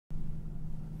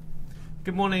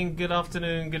Good morning, good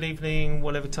afternoon, good evening,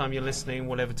 whatever time you're listening,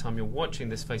 whatever time you're watching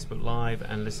this Facebook Live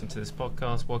and listening to this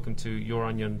podcast. Welcome to Your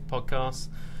Onion Podcast.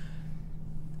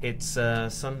 It's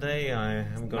Sunday. I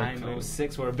haven't got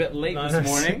 9:06. We're a bit late this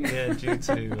morning. Yeah, due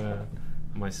to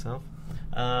myself.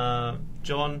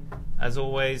 John, as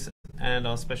always, and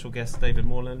our special guest, David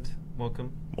Moreland.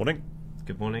 Welcome. Morning.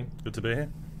 Good morning. Good to be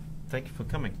here. Thank you for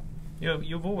coming.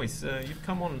 You've always you've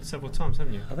come on several times,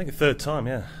 haven't you? I think a third time,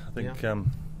 yeah. I think,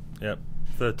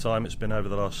 third time. It's been over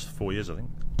the last 4 years, I think,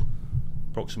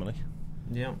 approximately.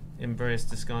 Yeah, in various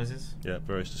disguises. Yeah,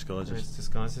 various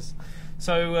disguises.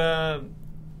 So,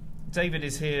 David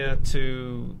is here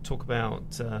to talk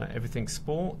about everything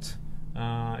sport.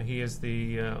 He is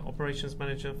the operations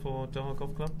manager for Doha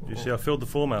Golf Club. You see, I filled the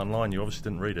form out online. You obviously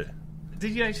didn't read it.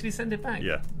 Did you actually send it back?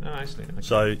 Yeah. Oh, actually. Okay.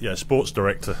 So, yeah, sports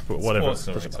director, but whatever.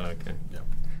 Sports director, okay. Yeah.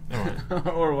 All right.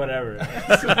 Or whatever.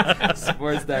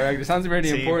 Sports director. Sounds really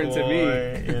important to me.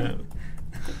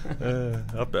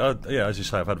 As you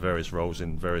say, I've had various roles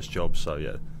in various jobs, so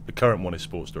yeah. The current one is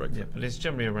sports director. Yeah, but it's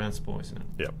generally around sport, isn't it?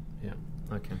 Yeah. Yeah,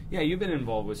 okay. Yeah, you've been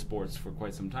involved with sports for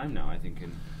quite some time now, I think,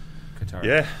 in Qatar.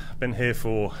 Yeah, I've been here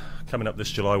for, coming up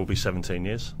this July will be 17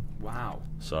 years. Wow.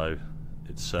 So,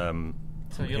 it's So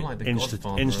you're like the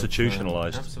godfather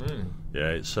institutionalised. Absolutely.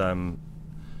 Yeah, it's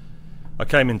I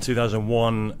came in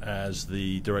 2001 as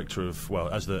the director of,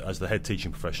 as the head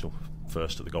teaching professional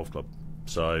first at the golf club.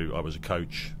 So I was a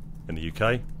coach in the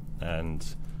UK and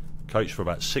coached for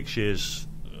about 6 years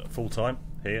full time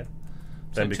here.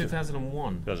 So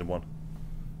 2001. 2001.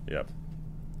 Yeah.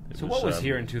 So what was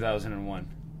here in 2001?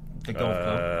 The golf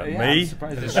club. Yeah, me. I'm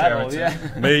surprised it's that old, yeah.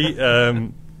 Me.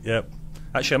 Yeah.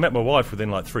 Actually, I met my wife within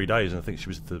like 3 days, and I think she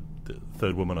was the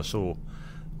third woman I saw.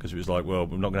 Because it was like, well,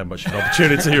 we're not going to have much of an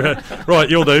opportunity. Right,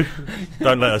 you'll do.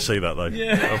 Don't let her see that, though.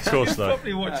 Yeah, of course not.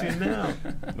 Probably watching now.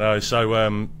 No,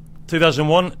 so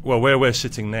 2001, well, where we're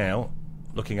sitting now,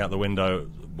 looking out the window,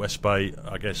 West Bay,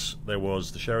 I guess there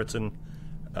was the Sheraton,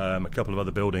 a couple of other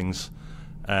buildings,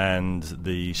 and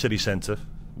the city centre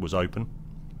was open.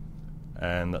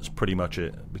 And that's pretty much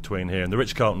it between here. And the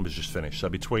Ritz-Carlton was just finished. So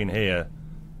between here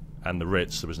and the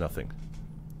Ritz, there was nothing.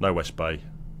 No West Bay,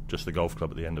 just the golf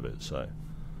club at the end of it. So...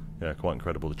 yeah, quite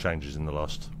incredible, the changes in the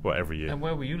last, every year. And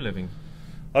where were you living?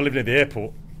 I lived near the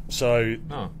airport, so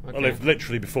okay. I lived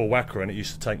literally before Wakra, and it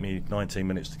used to take me 19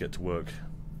 minutes to get to work.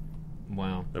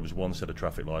 Wow. There was one set of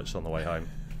traffic lights on the way home.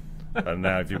 And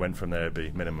now if you went from there, it'd be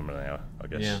minimum an hour, I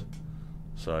guess. Yeah.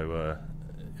 So,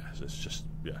 it's just,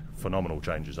 phenomenal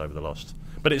changes over the last...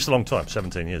 But it's a long time,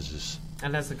 17 years is...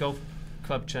 And has the golf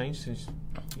club changed since...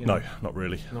 No, not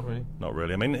really. Not really? Not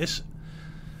really. I mean,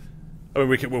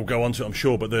 we'll go on to it, I'm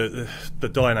sure, but the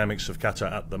dynamics of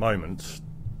Qatar at the moment,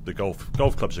 the golf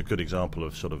club's a good example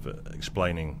of sort of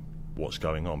explaining what's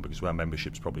going on, because our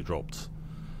membership's probably dropped.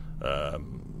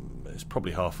 It's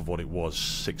probably half of what it was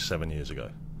 6-7 years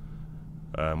ago.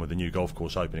 With the new golf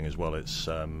course opening as well, it's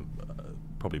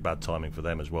probably bad timing for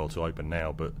them as well to open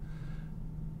now. But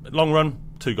long run,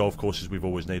 2 golf courses we've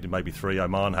always needed, maybe 3.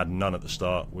 Oman had none at the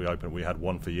start. We had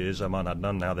 1 for years. Oman had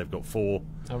none. Now they've got 4.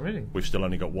 Oh, really? We've still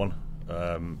only got 1.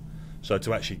 So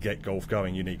to actually get golf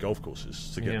going, you need golf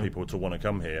courses to get people to want to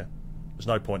come here. There's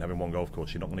no point having 1 golf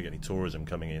course. You're not going to get any tourism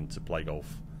coming in to play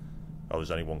golf. Oh,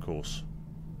 there's only 1 course,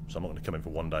 so I'm not going to come in for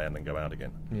 1 day and then go out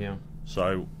again. Yeah.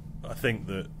 So I think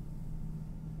that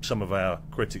some of our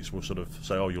critics will sort of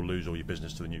say, oh, you'll lose all your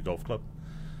business to the new golf club.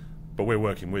 But we're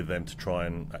working with them to try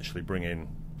and actually bring in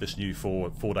this new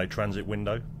 4-day transit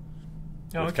window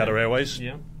with Qatar Airways.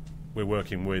 Yeah. We're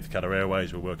working with Qatar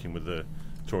Airways. We're working with the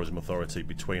Tourism Authority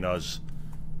between us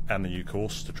and the new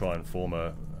course to try and form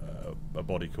a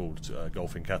body called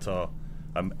Golf in Qatar.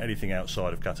 Anything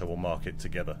outside of Qatar will market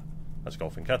together as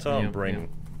Golf in Qatar and bring,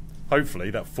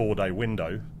 hopefully, that 4-day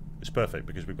window is perfect,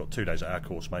 because we've got 2 days at our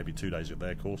course, maybe 2 days at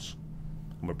their course,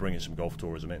 and we're bringing some golf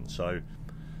tourism in. So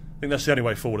I think that's the only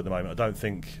way forward at the moment. I don't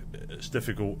think it's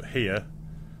difficult here.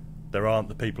 There aren't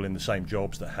the people in the same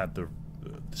jobs that had the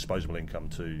disposable income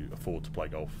to afford to play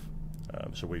golf.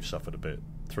 So we've suffered a bit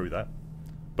through that.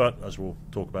 But as we'll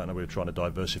talk about now, we're trying to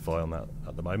diversify on that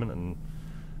at the moment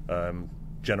and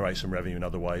generate some revenue in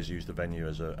other ways. Use the venue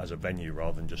as a venue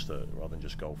rather than just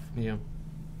golf. Yeah.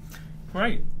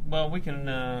 Great. Well, we can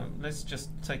let's just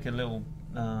take a little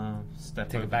step.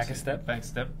 Take it back a step. Back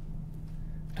step.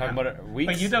 Talking about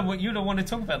weeks. But you don't want to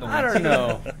talk about the weeks. I don't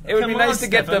know. It would be nice to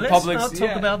get the public. Let's not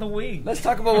talk about the week. Let's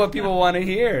talk about what people want to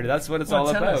hear. That's what it's all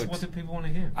tell about. Us, what do people want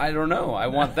to hear? I don't know. I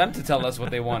want them to tell us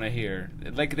what they want to hear.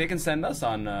 Like, they can send us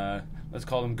on let's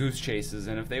call them goose chases,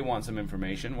 and if they want some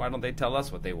information, why don't they tell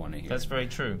us what they want to hear? That's very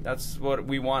true. That's what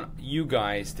we want you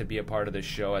guys to be a part of this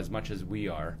show as much as we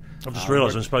are. I've just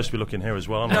realised I'm supposed to be looking here as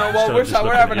well. No, well,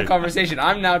 we're having a conversation.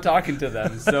 I'm now talking to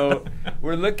them. So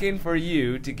we're looking for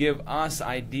you to give us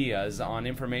ideas on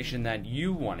information that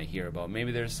you want to hear about.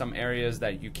 Maybe there's some areas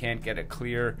that you can't get a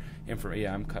clear information.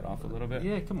 Yeah, I'm cut off a little bit.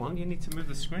 Yeah, come on, you need to move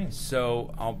the screen.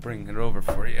 So I'll bring it over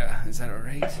for you. Is that all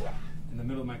right? In the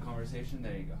middle of my conversation?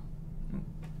 There you go.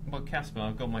 Well, Casper,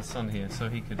 I've got my son here, so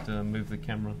he could move the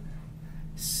camera.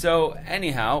 So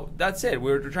anyhow, that's it.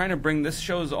 We're trying to bring this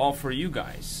show's all for you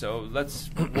guys. So let's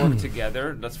work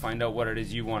together. Let's find out what it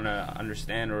is you want to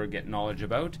understand or get knowledge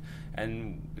about.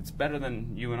 And it's better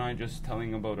than you and I just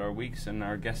telling about our weeks and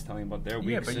our guests telling about their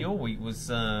weeks. Yeah, but your week was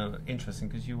interesting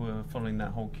because you were following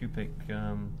that whole Cupic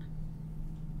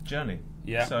journey.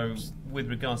 Yeah. So with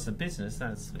regards to business,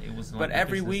 it was. But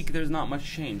every week there's not much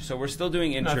change. So we're still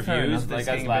doing interviews like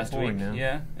as last week. Now.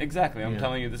 Yeah, exactly. I'm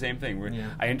telling you the same thing.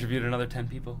 I interviewed another 10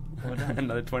 people,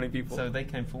 another 20 people. So they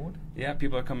came forward? Yeah,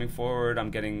 people are coming forward. I'm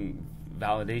getting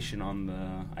validation on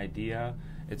the idea.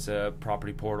 It's a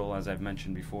property portal, as I've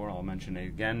mentioned before. I'll mention it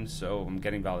again. So I'm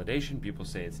getting validation. People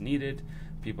say it's needed.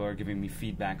 People are giving me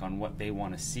feedback on what they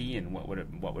want to see and what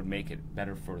would make it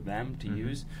better for them to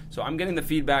use. So I'm getting the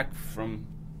feedback from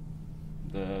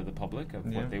the public of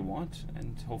what they want,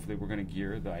 and hopefully we're going to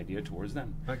gear the idea towards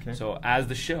them. Okay. So as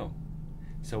the show,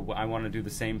 so I want to do the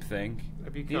same thing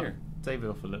Have you here. cut David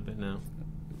off a little bit now?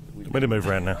 I'm going to move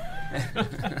around now.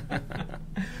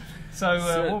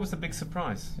 So what was the big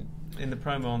surprise in the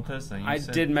promo on Thursday? I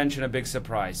did mention a big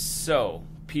surprise. So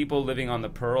people living on the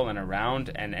Pearl and around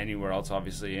and anywhere else,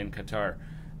 obviously, in Qatar.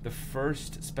 The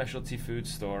first specialty food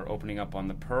store opening up on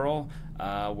the Pearl.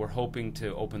 We're hoping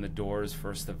to open the doors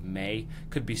 1st of May.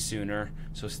 Could be sooner,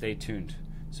 so stay tuned.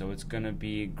 So it's going to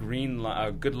be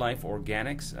Good Life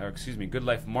Organics, or excuse me, Good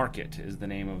Life Market is the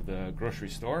name of the grocery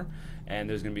store, and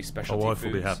there's going to be specialty My wife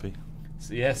foods. will be happy.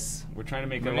 So yes, we're trying to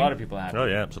make a lot of people happy. Oh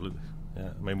yeah, absolutely. Yeah,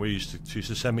 I mean, she used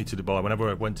to send me to Dubai. Whenever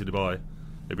I went to Dubai,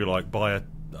 it'd be like buy a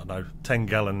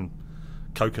 10-gallon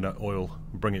coconut oil,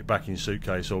 and bring it back in your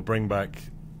suitcase, or bring back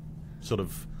sort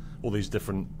of all these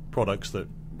different products that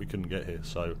we couldn't get here.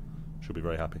 So she'll be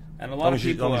very happy. And a lot of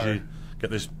people as long as you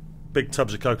get this big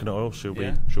tubs of coconut oil, she'll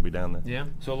be down there. Yeah.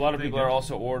 So a lot of people are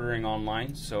also ordering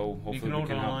online. So hopefully you can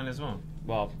order online as well.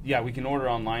 Well, yeah, we can order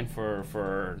online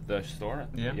for the store.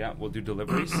 Yeah, we'll do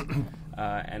deliveries,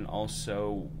 and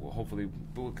also hopefully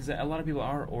because a lot of people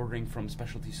are ordering from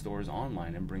specialty stores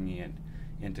online and bringing it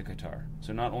into Qatar.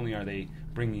 So not only are they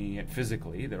bringing it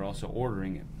physically, they're also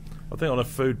ordering it. I think on a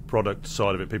food product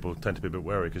side of it, people tend to be a bit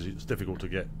wary because it's difficult to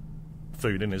get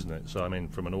food in, isn't it? So I mean,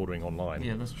 from an ordering online,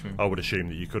 yeah, that's true. I would assume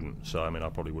that you couldn't. So I mean, I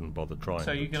probably wouldn't bother trying.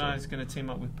 So you guys going to team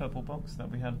up with Purple Box that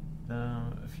we had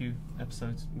a few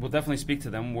episodes? We'll definitely speak to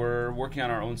them. We're working on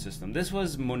our own system. This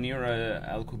was Munira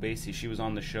Al-Kubaisi. She was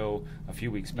on the show a few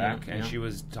weeks back, and she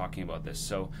was talking about this.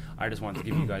 So I just wanted to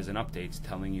give you guys an update,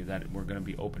 telling you that we're going to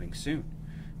be opening soon.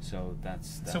 So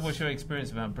that's So what's your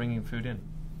experience about bringing food in?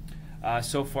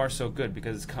 So far, so good,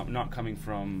 because it's not coming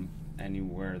from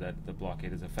anywhere that the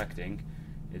blockade is affecting.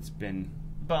 It's been...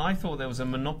 But I thought there was a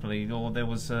monopoly, or there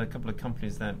was a couple of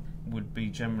companies that would be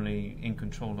generally in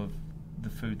control of the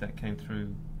food that came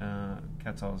through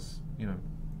Qatar's,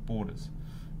 borders.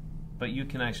 But you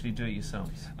can actually do it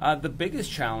yourselves. The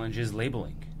biggest challenge is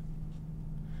labeling,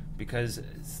 because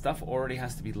stuff already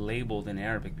has to be labeled in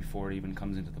Arabic before it even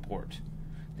comes into the port.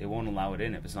 They won't allow it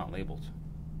in if it's not labeled.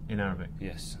 In Arabic?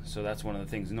 Yes. So that's one of the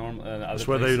things. That's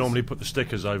where they normally put the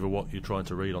stickers over what you're trying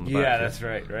to read on the back. Yeah, that's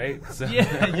right? So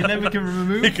yeah, you never can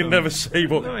remove You can never see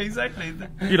what... No, exactly.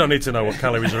 You don't need to know what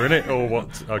calories are in it or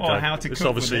what... Okay. Or how to cook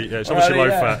obviously, with it. it's obviously low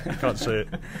fat. You can't see it.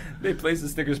 They place the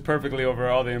stickers perfectly over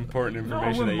all the important information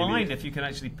I wouldn't that you mind need. if you can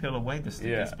actually peel away the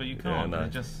stickers, but you can't. no.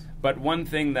 But one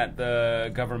thing that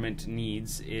the government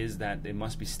needs is that it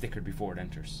must be stickered before it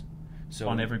enters. So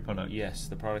on every product? Yes,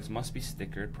 the products must be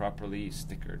properly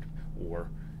stickered, or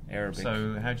Arabic.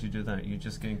 So how do you do that? You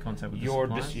just get in contact with the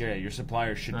suppliers? Your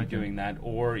supplier should be doing that,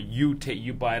 or you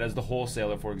buy it as the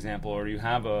wholesaler, for example, or you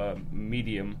have a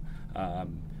medium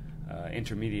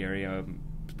intermediary, a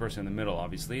person in the middle,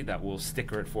 obviously, that will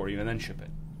sticker it for you and then ship it.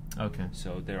 Okay.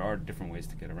 So there are different ways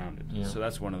to get around it. Yeah. So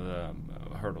that's one of the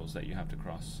hurdles that you have to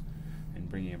cross in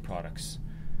bringing in products.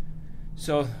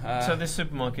 So this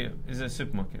supermarket is a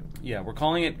supermarket? Yeah, we're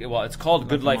calling it, it's called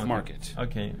Good Life Market.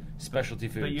 Okay. Specialty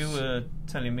foods. But you were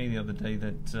telling me the other day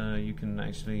that you can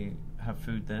actually have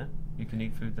food there. You can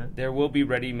eat food there. There will be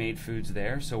ready-made foods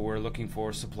there, so we're looking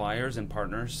for suppliers and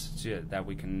partners that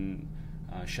we can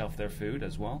shelf their food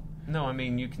as well. No, I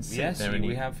mean you can sit there and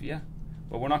we eat. have,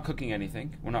 but we're not cooking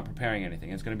anything. We're not preparing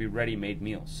anything. It's going to be ready-made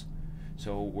meals.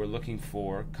 So we're looking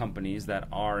for companies that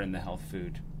are in the health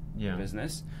food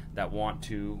business that want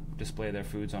to display their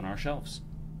foods on our shelves.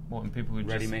 What, and people who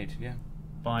ready-made, just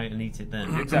buy it and eat it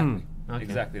then? Exactly. Okay.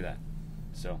 Exactly that.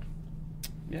 So,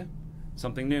 yeah,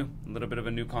 something new. A little bit of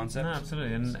a new concept. No,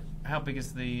 absolutely. And how big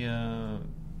is the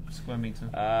square meter?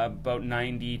 About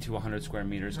 90 to 100 square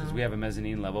meters, because we have a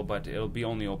mezzanine level, but it'll be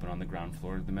only open on the ground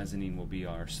floor. The mezzanine will be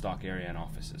our stock area and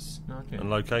offices. Okay. And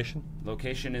location?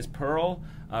 Location is Pearl,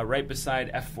 right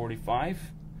beside F45.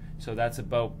 So that's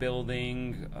about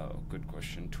building, good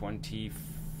question,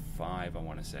 25, I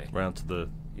want to say. Round to the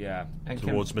And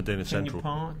towards Medina can Central. you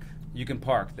park? You can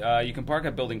park. You can park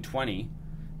at building 20.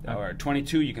 Or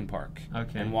 22 you can park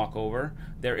and walk over.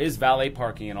 There is valet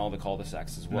parking in all the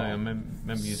cul-de-sacs as well. No, I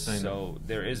remember you saying that. So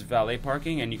there is valet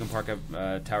parking, and you can park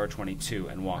at Tower 22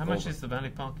 and walk over. How much is the valet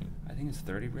parking? I think it's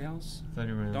 30 reals.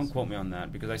 30 reals. Don't quote me on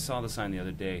that, because I saw the sign the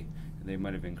other day, and they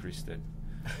might have increased it.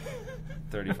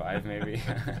 35 maybe.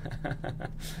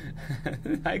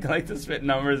 I like to spit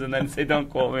numbers and then say don't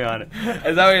quote me on it.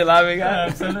 Is that what you're laughing at? Yeah,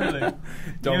 absolutely.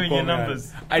 Don't you and quote your me on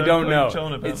numbers. it. I don't know.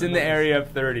 It's in the numbers. area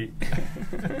of 30.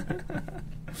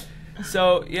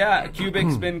 So yeah,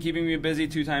 Cubic's been keeping me busy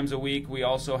 2 times a week. We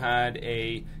also had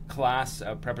a class,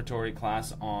 a preparatory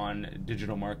class on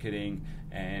digital marketing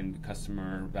and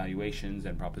customer valuations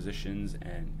and propositions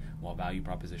and value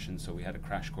propositions. So we had a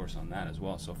crash course on that as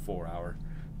well. So 4-hour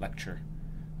lecture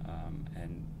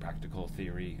and practical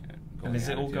theory. And is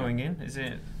it all going in? Is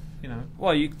it,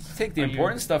 Well, you take the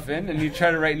important stuff in and you try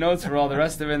to write notes for all the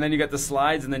rest of it, and then you get the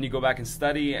slides, and then you go back and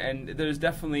study, and there's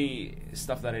definitely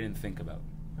stuff that I didn't think about.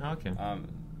 Okay.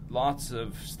 Lots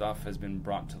of stuff has been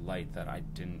brought to light that I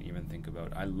didn't even think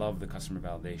about. I love the customer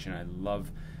validation. I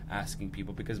love asking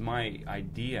people, because my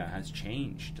idea has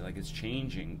changed. Like, it's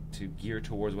changing to gear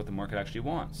towards what the market actually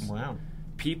wants. Wow.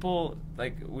 People,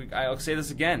 I'll say this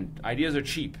again, ideas are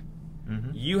cheap.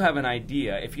 Mm-hmm. You have an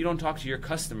idea. If you don't talk to your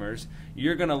customers,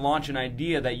 you're going to launch an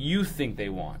idea that you think they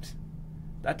want.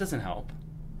 That doesn't help.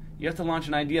 You have to launch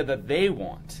an idea that they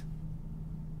want.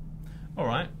 All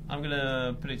right, I'm going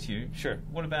to put it to you. Sure.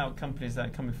 What about companies that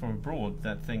are coming from abroad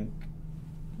that think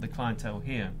the clientele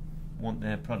here want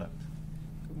their product?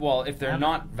 Well, if they're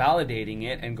not validating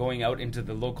it and going out into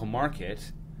the local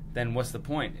market, then what's the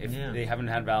point if they haven't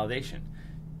had validation?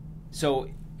 So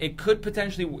it could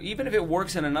potentially, even if it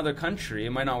works in another country, it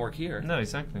might not work here. No,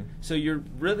 exactly. So you're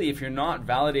really, if you're not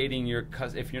validating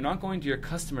if you're not going to your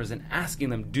customers and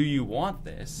asking them, do you want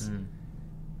this,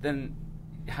 then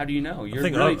how do you know? You're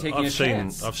really taking a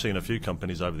chance. I've seen a few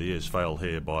companies over the years fail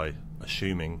here by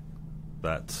assuming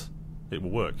that it will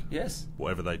work. Yes.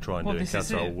 Whatever they try and do in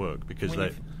Qatar will work, because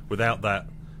without that.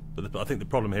 But I think the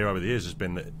problem here over the years has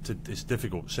been that it's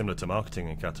difficult, similar to marketing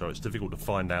in Qatar, it's difficult to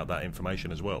find out that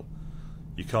information as well.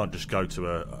 You can't just go to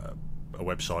a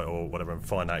website or whatever and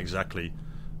find out exactly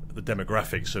the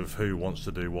demographics of who wants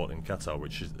to do what in Qatar,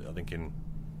 which is, I think in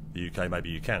the UK maybe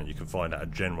you can. You can find out a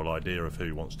general idea of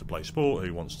who wants to play sport,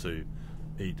 who wants to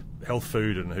eat health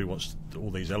food, and who wants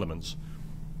all these elements.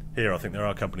 Here I think there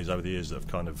are companies over the years that have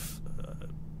kind of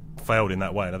failed in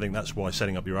that way, and I think that's why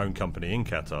setting up your own company in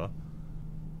Qatar,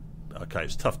 okay,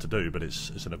 it's tough to do, but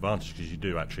it's an advantage, because you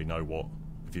do actually know what,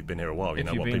 if you've been here a while, you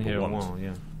know what people want.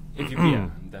 Yeah,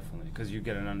 definitely, because you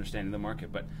get an understanding of the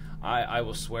market. But I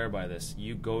will swear by this.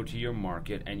 You go to your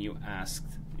market and you ask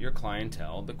your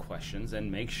clientele the questions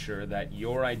and make sure that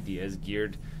your idea is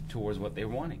geared towards what they're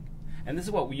wanting. And this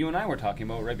is what you and I were talking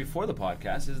about right before the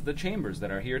podcast, is the chambers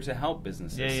that are here to help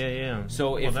businesses. Yeah.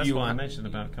 So that's why I mentioned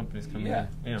about companies coming in.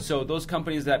 Yeah. So those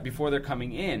companies that before they're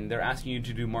coming in, they're asking you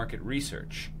to do market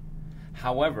research.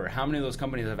 However, how many of those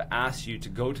companies have asked you to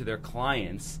go to their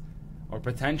clients or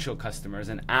potential customers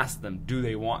and ask them, do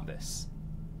they want this?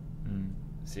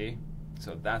 See?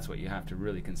 So that's what you have to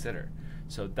really consider.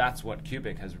 So that's what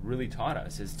Cubic has really taught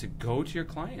us, is to go to your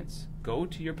clients, go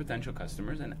to your potential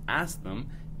customers and ask them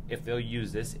if they'll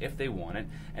use this, if they want it,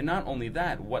 and not only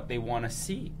that, what they want to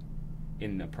see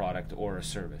in a product or a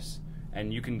service.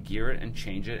 And you can gear it and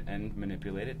change it and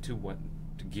manipulate it to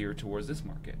gear towards this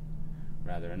market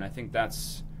rather. And I think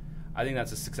that's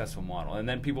a successful model. And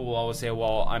then people will always say,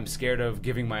 well, I'm scared of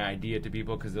giving my idea to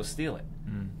people because they'll steal it.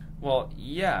 Well,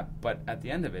 yeah, but at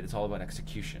the end of it, it's all about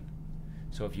execution.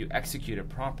 So if you execute it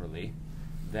properly,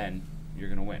 then you're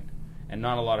going to win. And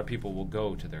not a lot of people will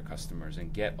go to their customers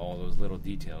and get all those little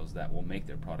details that will make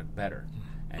their product better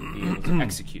and be able to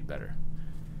execute better.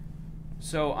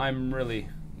 So I'm really,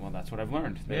 that's what I've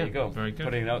learned. There you go. Very good.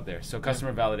 Putting it out there. So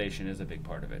customer validation is a big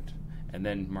part of it. And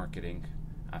then marketing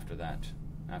after that,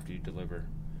 after you deliver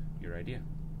your idea.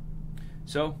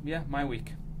 So yeah, my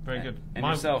week. Very good. And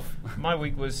yourself? My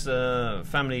week was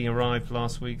family arrived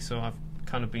last week, so I've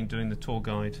kind of been doing the tour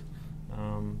guide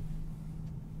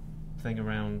thing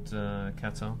around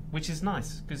Qatar, which is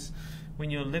nice because when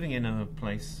you're living in a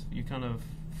place, you kind of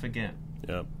forget.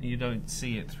 Yeah. You don't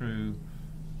see it through.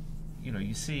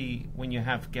 You see when you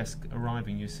have guests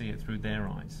arriving, you see it through their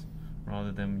eyes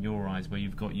rather than your eyes, where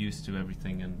you've got used to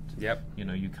everything, and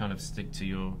you kind of stick to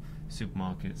your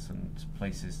supermarkets and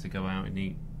places to go out and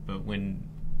eat. But when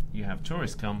you have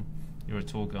tourists come, you're a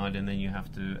tour guide, and then you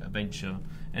have to venture,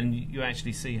 and you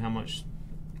actually see how much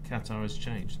Qatar has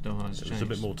changed. Doha has changed. There's a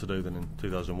bit more to do than in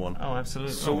 2001. Oh,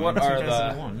 absolutely. So what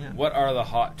are the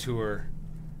hot tour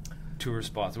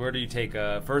spots? Where do you take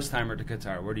a first timer to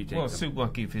Qatar? Where do you take them? Souq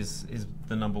Waqif is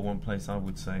the number one place, I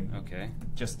would say. Okay.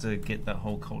 Just to get that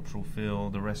whole cultural feel,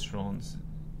 the restaurants,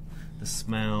 the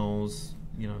smells,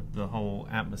 the whole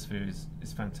atmosphere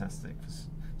is fantastic for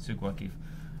Souq Waqif.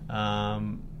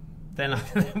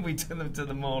 Then we took them to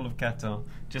the Mall of Qatar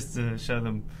just to show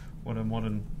them what a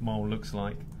modern mall looks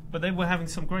like. But they were having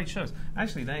some great shows.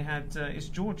 Actually, they had it's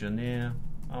Georgia near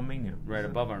Armenia. Right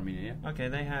above Armenia, yeah. Okay,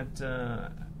 they had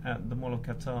at the Mall of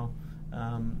Qatar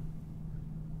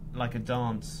like a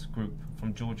dance group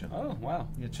from Georgia. Oh, wow.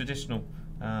 Yeah, traditional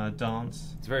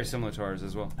dance. It's very similar to ours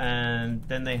as well. And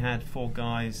then they had 4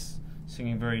 guys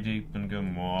singing very deep and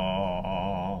going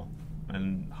wah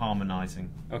and harmonizing.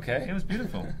 Okay. It was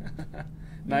beautiful.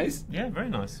 Nice. Yeah, very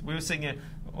nice. We were singing,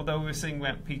 although we were singing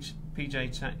about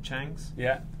PJ Chang's.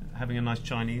 Yeah. Having a nice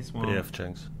Chinese. Well, PF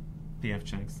Chang's. PF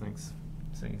Chang's, thanks.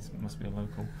 See, it must be a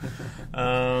local.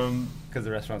 Because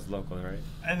the restaurant's local, right?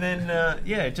 And then,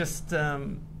 it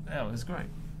was great.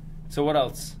 So what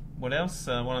else? What else?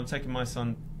 Well, I'm taking my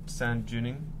son sand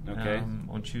duning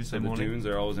on Tuesday morning. So the dunes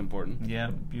are always important.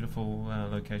 Yeah, beautiful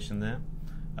location there.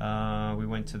 We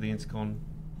went to the Intercon,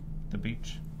 the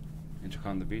beach.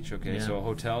 Intercon, the beach, okay. Yeah. So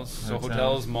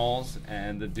hotels, malls,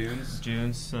 and the dunes.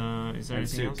 Dunes, is there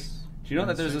anything else? Do you know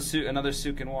that there's another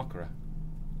Souq in Wakra?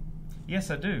 Yes,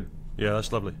 I do. Yeah,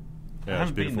 that's lovely. Yeah, I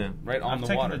haven't beautiful. been there. Right on the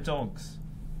water. I've water. taken the dogs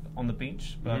on the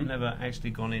beach, but I've never actually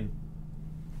gone in.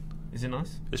 Is it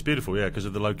nice? It's beautiful, yeah, because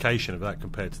of the location of that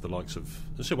compared to the likes of...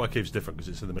 The Souq Waqif's different because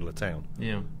it's in the middle of town.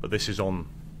 Yeah. But this is on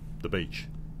the beach.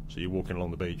 So you're walking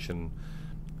along the beach and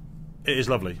it is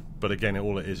lovely. But again,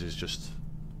 all it is just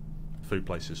food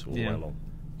places all the way along.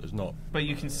 There's not... But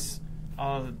you can...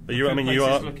 you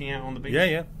are looking out on the beach?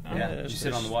 Yeah. Oh. Yeah, you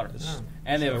sit on the water. Oh.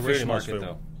 And they have a really fish nice market, film.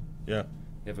 though. Yeah.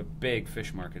 They have a big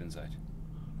fish market inside.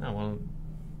 Oh, well,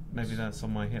 maybe that's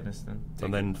on my hit list then.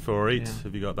 And then for Eid,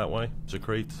 have you got that way?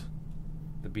 Zakrit?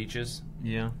 The beaches?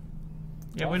 Yeah.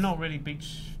 Yeah, we're not really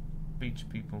beach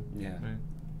people. Yeah.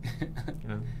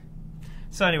 Right?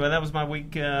 So anyway, that was my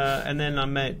week. And then I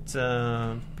met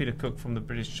Peter Cook from the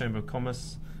British Chamber of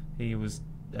Commerce. He was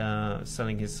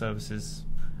selling his services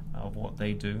of what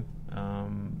they do.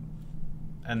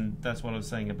 And that's what I was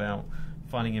saying about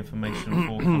finding information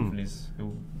for companies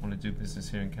who want to do business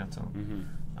here in Qatar.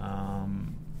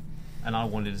 And I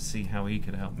wanted to see how he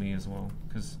could help me as well,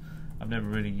 because I've never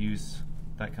really used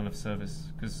that kind of service,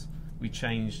 because we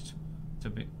changed to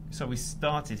be... So we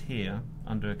started here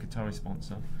under a Qatari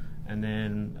sponsor, and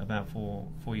then about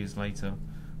four years later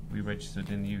we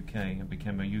registered in the UK and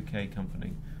became a UK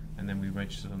company, and then we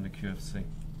registered on the QFC.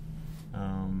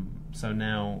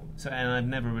 And I've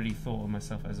never really thought of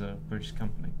myself as a British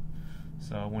company.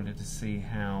 So I wanted to see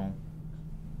how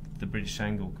the British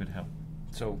angle could help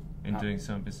in doing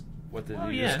some business. What did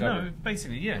you discover?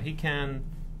 Basically, he can.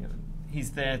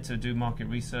 He's there to do market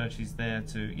research. He's there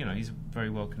to, he's very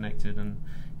well connected and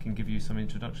can give you some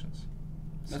introductions.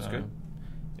 That's good.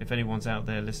 If anyone's out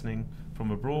there listening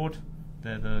from abroad,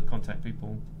 they're the contact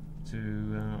people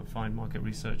to find market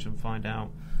research and find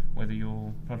out whether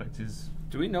your product is...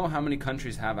 Do we know how many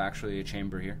countries have actually a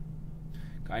chamber here?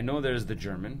 I know there's the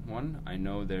German one. I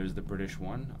know there's the British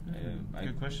one.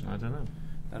 Good question. I don't know.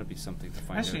 That'll be something to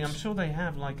find out. Actually, I'm sure they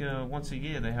have, once a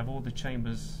year, they have all the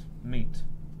chambers meet.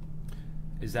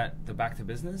 Is that the Back to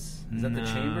Business? Is that the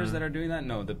chambers that are doing that?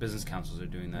 No, the business councils are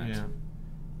doing that. Yeah.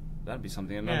 That'd be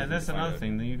something. That's another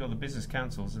thing. Then you've got the business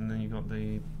councils, and then you've got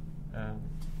the...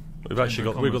 We've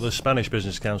got the Spanish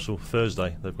Business Council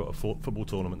Thursday. They've got a football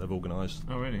tournament they've organised.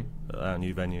 Oh, really? At our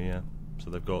new venue, yeah. So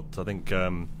they've got, I think,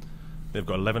 they've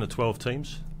got 11 or 12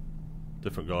 teams,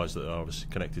 different guys that are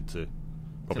obviously connected to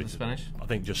probably Spanish. I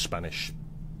think just Spanish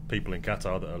people in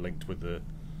Qatar that are linked with the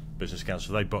Business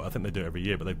Council. I think they do it every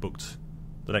year, but they've booked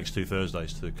the next 2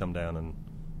 Thursdays to come down, and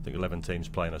I think 11 teams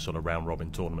playing a sort of round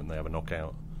robin tournament. And they have a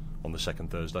knockout on the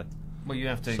second Thursday. Well, you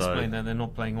have to explain that they're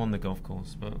not playing on the golf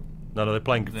course, but No, they're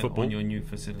playing football. On your new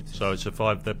facilities. So it's a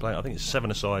 5. They're playing. I think it's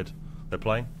 7-a-side. They're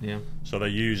playing. Yeah. So they're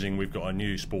using. We've got a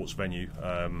new sports venue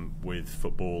with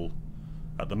football.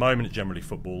 At the moment, it's generally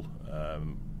football.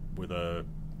 We've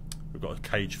got a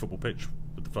cage football pitch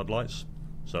with the floodlights,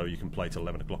 so you can play till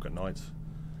 11 o'clock at night.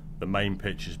 The main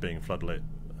pitch is being floodlit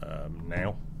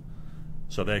now,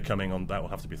 so they're coming on. That will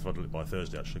have to be floodlit by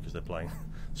Thursday actually, because they're playing.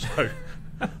 so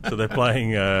they're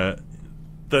playing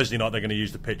Thursday night. They're going to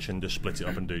use the pitch and just split it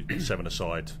up and do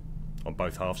 7-a-side on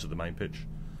both halves of the main pitch.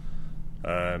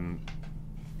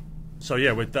 So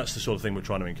yeah, that's the sort of thing we're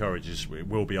trying to encourage. Is it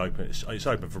will be open. It's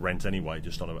open for rent anyway,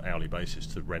 just on an hourly basis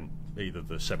to rent either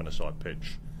the 7-a-side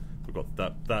pitch. We've got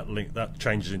that link that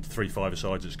changes into 3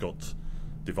 5-a-sides. It's got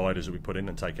dividers that we put in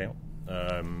and take out.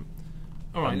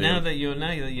 All right, now that you're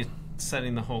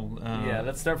setting the whole.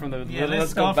 Let's start from the.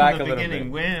 Let's go start back from the a little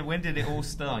beginning. bit. When did it all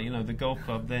start? The golf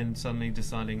club then suddenly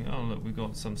deciding, oh look, we've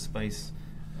got some space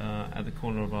at the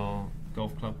corner of our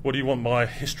golf club. What do you want, my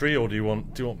history, or do you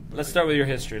want? Let's start with your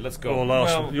history. Let's go. Or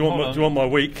do you want my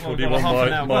week, or do you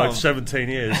want my 17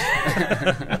 years?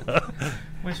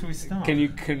 Where should we start? Can you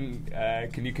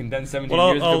condense 17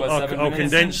 years into about 7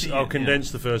 minutes? I'll condense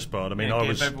the first part. I mean,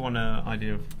 give everyone an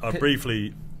idea of. I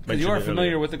briefly. You are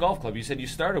familiar with the golf club. You said you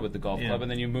started with the golf club and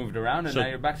then you moved around, and now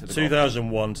you're back to the golf club.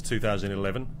 2001 to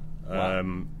 2011.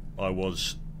 Wow. I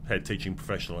was head teaching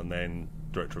professional and then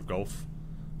director of golf,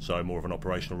 so more of an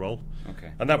operational role.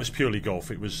 Okay. And that was purely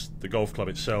golf. It was the golf club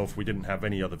itself. We didn't have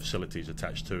any other facilities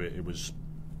attached to it. It was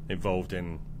involved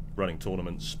in running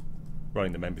tournaments,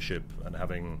 running the membership, and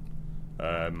having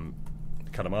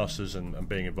Qatar Masters and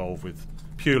being involved with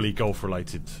purely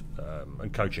golf-related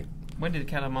and coaching. When did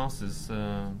Qatar Masters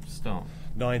start?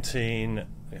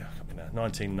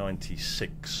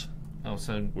 1996. Oh,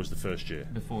 so was the first year.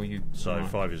 Before you. So right.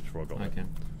 5 years before I got there. Okay.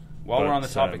 While we're on the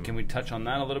topic, can we touch on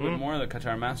that a little bit more? The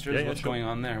Qatar Masters. What's sure. going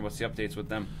on there? What's the updates with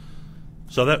them?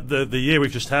 So that the year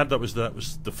we've just had, that was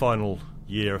the final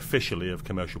year officially of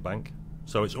Commercial Bank.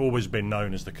 So it's always been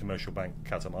known as the Commercial Bank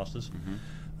Qatar Masters.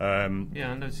 Mm-hmm.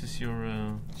 I noticed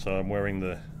your. So I'm wearing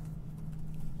the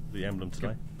emblem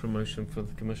today. Promotion for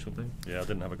the Commercial Bank. Yeah, I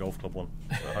didn't have a golf club one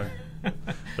at home.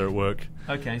 They're at work.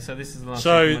 Okay, so this is the last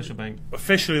year of Commercial Bank.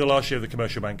 Officially the last year of the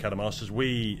Commercial Bank Qatar Masters.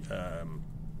 We, I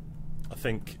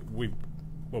think we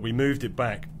moved it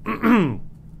back. The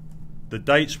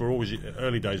dates were always,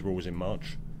 early days were always in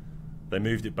March. They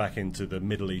moved it back into the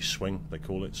Middle East swing, they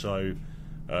call it. So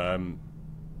Abu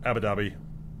Dhabi,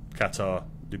 Qatar,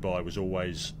 Dubai was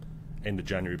always end of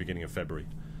January, beginning of February.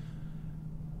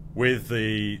 With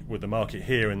the market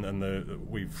here and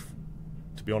we've,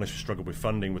 to be honest, we've struggled with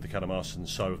funding with the Qatar Masters, and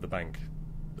so have the bank,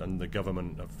 and the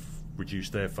government have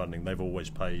reduced their funding. They've always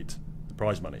paid the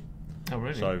prize money. Oh,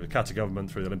 really? So the Qatar government,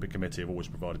 through the Olympic Committee, have always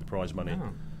provided the prize money,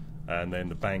 and then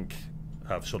the bank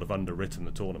have sort of underwritten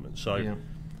the tournament. So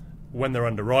when they're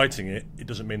underwriting it, it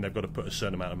doesn't mean they've got to put a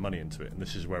certain amount of money into it. And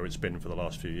this is where it's been for the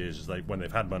last few years. Is when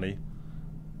they've had money,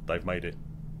 they've made it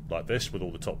like this with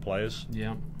all the top players.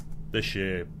 Yeah. This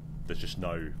year, there's just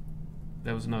no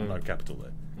capital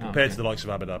there compared to the likes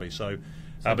of Abu Dhabi. So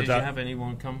did you have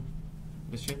anyone come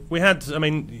this year? We had, I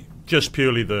mean, just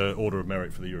purely the order of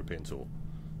merit for the European Tour.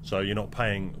 So you're not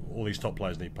paying. All these top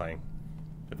players need paying.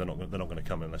 If they're not going to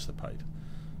come unless they're paid.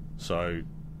 So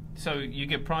you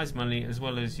get prize money as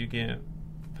well as you get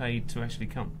paid to actually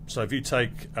come. So if you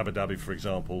take Abu Dhabi, for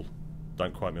example,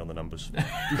 don't quote me on the numbers.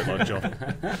 Bit like John.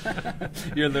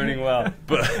 You're learning well,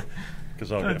 but.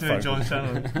 I'll get John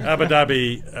Shannon. Abu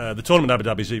Dhabi, the tournament in Abu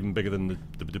Dhabi is even bigger than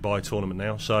the Dubai tournament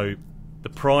now. So the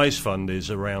prize fund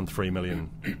is around €3 million.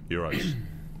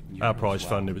 Our prize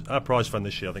fund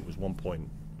this year, I think, was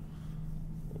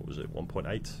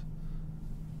 1.8.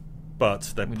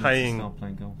 But they're paying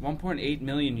 1.8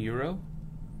 million euro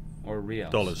or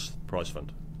reals. Dollars prize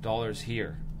fund. Dollars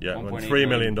here. Yeah, $3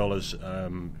 million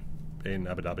in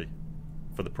Abu Dhabi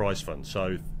for the prize fund.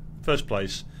 So first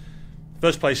place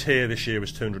here this year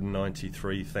was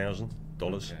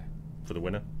 $293,000 for the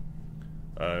winner.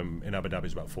 In Abu Dhabi,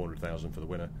 it's about $400,000 for the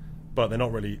winner. But they're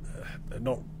not really,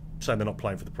 not saying they're not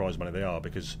playing for the prize money. They are,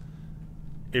 because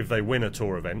if they win a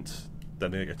tour event, then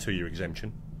they get a 2-year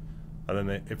exemption. And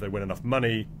then if they win enough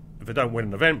money, if they don't win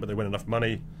an event but they win enough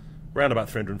money, around about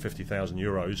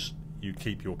 €350,000, you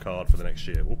keep your card for the next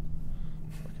year. Whoop,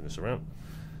 fucking this around.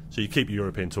 So you keep your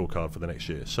European Tour card for the next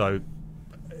year. So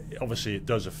obviously it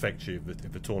does affect you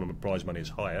if the tournament prize money is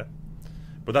higher,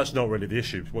 but that's not really the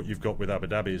issue. What you've got with Abu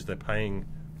Dhabi is they're paying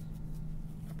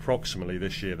approximately,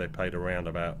 this year they paid around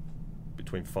about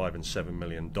between $5 and $7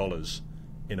 million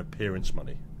in appearance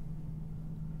money.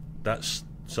 That's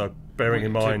So bearing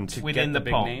in mind, to within get the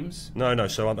big pot. names. no.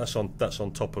 So that's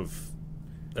on top of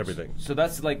everything. So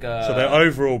that's like So their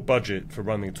overall budget for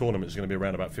running the tournament is going to be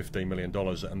around about $15 million,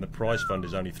 and the prize fund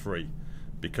is only $3 million,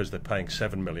 because they're paying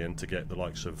 $7 million to get the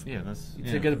likes of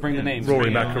to get to bring the names.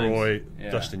 Rory Bring the McIlroy,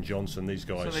 names. Dustin Johnson, these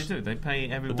guys. So they do. They pay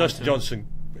everyone. But Dustin to- Johnson,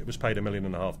 it was paid $1.5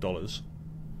 million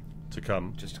to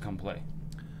come, Just to come play.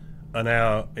 and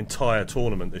our entire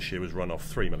tournament this year was run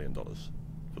off $3 million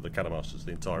for the Qatar Masters,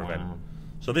 the entire event.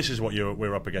 So this is what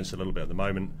we're up against a little bit at the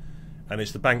moment, and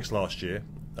it's the banks last year.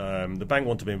 The bank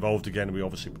want to be involved again.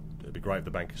 It'd be great if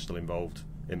the bank is still involved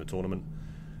in the tournament,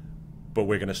 but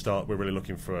we're going to start. We're really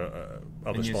looking for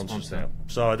other sponsors sponsor. now.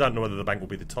 So I don't know whether the bank will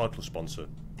be the title sponsor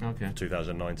Okay. for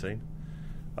 2019, and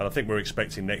I think we're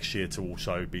expecting next year to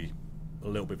also be a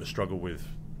little bit of a struggle with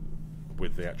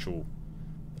the actual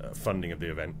funding of the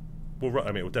event. It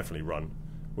will definitely run.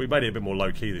 We made it a bit more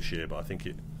low key this year, but I think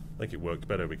it worked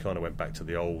better. We kind of went back to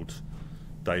the old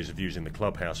days of using the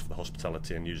clubhouse for the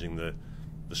hospitality and using the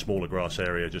smaller grass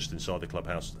area just outside the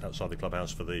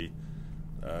clubhouse for the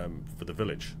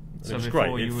village. And So it was before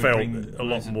great. It you would felt bring a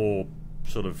lot more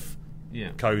sort of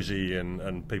Yeah. cosy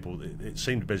and people. It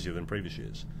seemed busier than previous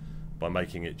years by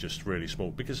making it just really small.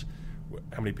 Because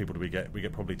how many people do we get? We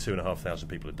get probably 2,500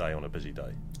 people a day on a busy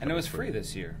day. And it was free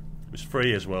this year. It was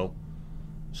free as well.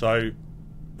 So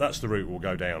that's the route we'll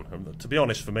go down. And to be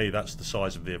honest, for me, that's the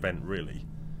size of the event, really.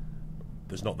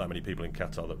 There's not that many people in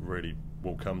Qatar that really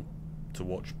will come to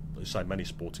watch, say, many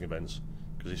sporting events,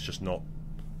 because it's just not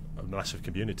a massive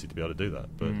community to be able to do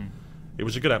that. But it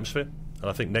was a good atmosphere, and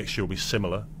I think next year will be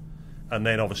similar. And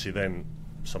then, obviously,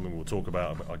 something we'll talk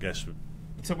about, I guess,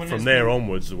 So when from there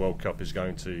onwards, the World Cup is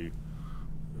going to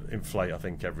inflate, I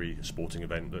think, every sporting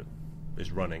event that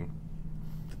is running.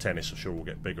 The tennis, I'm sure, will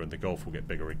get bigger, and the golf will get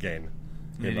bigger again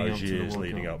in Leading up those to the years World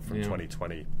leading Cup, up from yeah.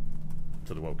 2020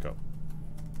 to the World Cup.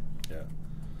 Yeah.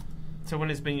 So when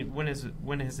has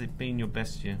it been your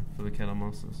best year for the Qatar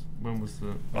Masters? When did you say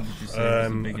it was the I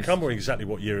biggest? can't remember exactly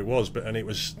what year it was, but it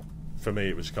was, for me,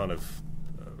 it was kind of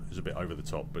it was a bit over the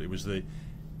top. But it was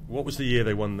what was the year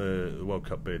they won the World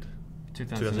Cup bid?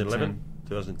 2011?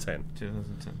 2010.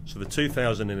 2010. So the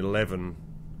 2011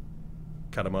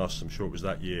 Qatar Masters, I'm sure it was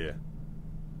that year,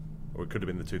 or it could have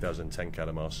been the 2010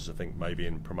 Qatar Masters, I think, maybe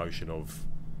in promotion of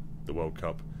the World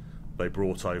Cup. They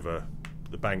brought over,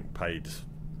 the bank paid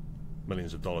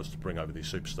millions of dollars to bring over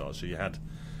these superstars. So you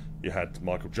had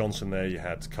Michael Johnson there, you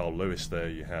had Carl Lewis there,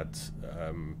 you had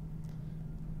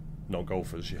not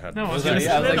golfers, you had No, I was Yeah, going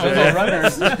to I was say like,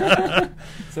 those are runners.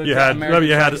 So you it's had American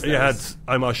you had track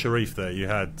Omar Sharif there. You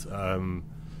had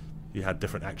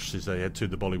different actresses there. You had two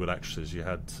of the Bollywood actresses. You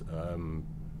had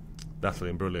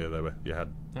Natalie Imbruglia there. You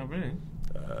had Oh, really?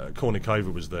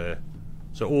 Kournikova was there.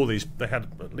 So all these, they had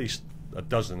at least a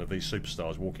dozen of these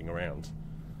superstars walking around.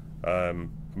 I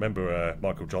remember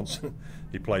Michael Johnson.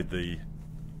 He played the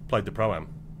Pro-Am,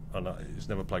 and he's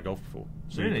never played golf before.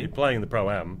 So Really? he's playing the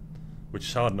Pro-Am, which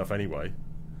is hard enough anyway.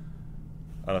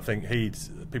 And I think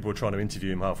people were trying to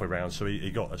interview him halfway round, so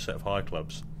he got a set of high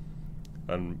clubs.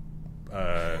 And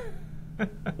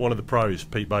one of the pros,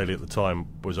 Pete Bailey at the time,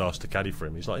 was asked to caddy for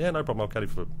him. He's like, yeah, no problem, I'll caddy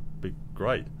for him. Be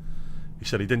great. He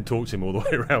said he didn't talk to him all the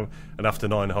way around, and after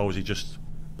 9 holes,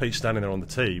 Pete's standing there on the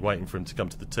tee, waiting for him to come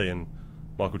to the tee, and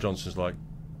Michael Johnson's like,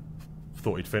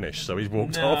 thought he'd finished, so he's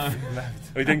walked off.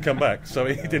 He didn't come back, so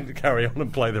he didn't carry on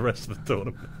and play the rest of the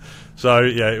tournament. So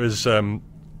yeah, it was a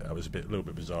little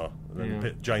bit bizarre. And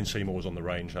then Jane Seymour was on the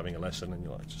range having a lesson, and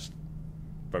you're like, just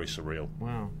very surreal.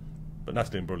 Wow. But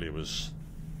Natalie Imbruglia was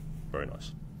very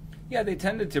nice. Yeah, they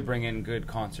tended to bring in good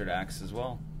concert acts as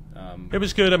well. It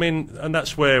was good. I mean, and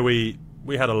that's where we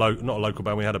had not a local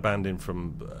band. We had a band in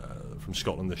from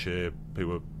Scotland this year.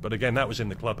 But again, that was in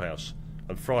the clubhouse.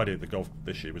 And Friday at the golf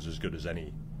this year was as good as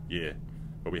any year,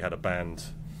 where we had a band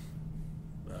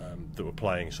that were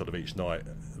playing sort of each night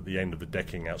at the end of the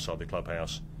decking outside the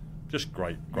clubhouse. Just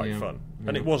great fun.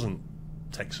 And it wasn't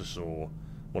Texas or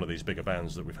one of these bigger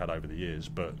bands that we've had over the years,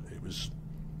 but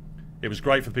it was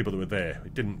great for the people that were there.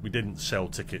 We didn't sell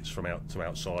tickets from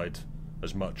outside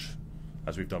as much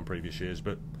as we've done previous years,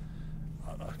 but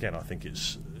again, I think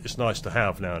it's nice to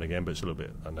have now and again, but it's a little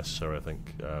bit unnecessary, I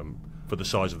think, for the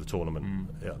size of the tournament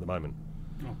at the moment.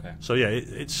 Okay. So yeah,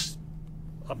 it's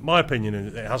my opinion.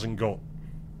 It hasn't got.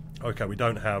 Okay, we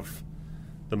don't have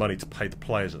the money to pay the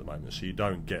players at the moment, so you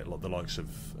don't get the likes of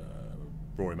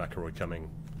Rory McIlroy coming,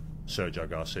 Sergio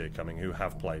Garcia coming, who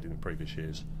have played in the previous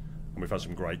years, and we've had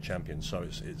some great champions. So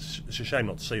it's a shame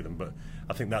not to see them, but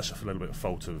I think that's a little bit of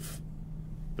fault of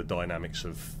the dynamics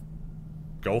of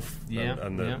golf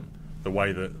and the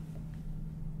way that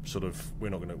sort of we're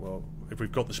not going to. Well, if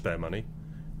we've got the spare money,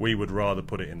 we would rather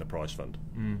put it in the prize fund.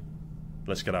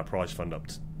 Let's get our prize fund up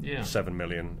to 7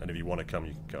 million, and if you want to come,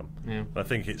 you can come. Yeah. I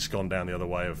think it's gone down the other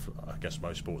way of, I guess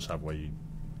most sports have, where you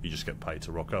just get paid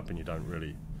to rock up and you don't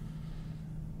really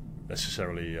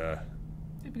necessarily...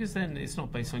 because then it's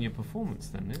not based on your performance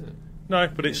then, is it? No,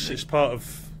 but it's just part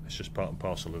and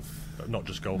parcel of not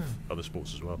just golf, other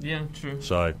sports as well. Yeah, true.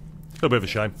 So, a little bit of a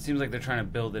shame. It seems like they're trying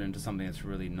to build it into something that's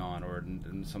really not, or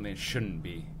something it shouldn't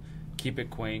be. Keep it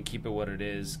quaint, keep it what it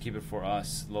is, keep it for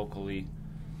us locally,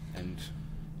 and...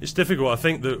 It's difficult. I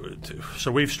think that...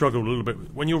 So we've struggled a little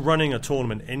bit. When you're running a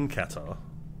tournament in Qatar,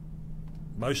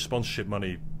 most sponsorship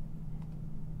money...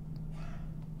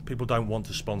 People don't want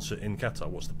to sponsor in Qatar.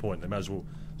 What's the point? They may as well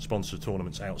sponsor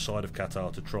tournaments outside of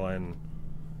Qatar to try and...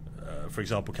 for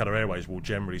example, Qatar Airways will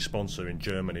generally sponsor in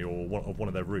Germany or one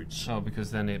of their routes. Oh,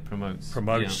 because then it promotes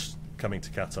coming to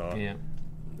Qatar. Yeah.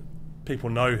 People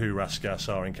know who Rasgas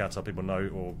are in Qatar. People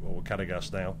know, or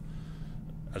Qatargas now,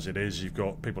 as it is.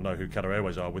 People know who Qatar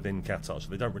Airways are within Qatar, so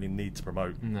they don't really need to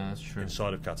promote that's true.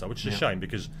 inside of Qatar, which is a shame,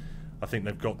 because I think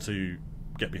they've got to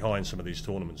get behind some of these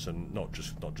tournaments, and not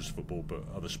just football, but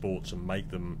other sports, and make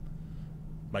them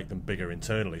bigger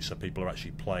internally, so people are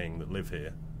actually playing that live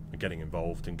here and getting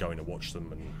involved and going to watch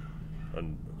them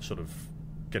and sort of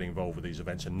getting involved with these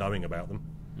events and knowing about them,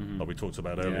 like we talked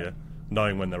about earlier,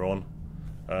 knowing when they're on.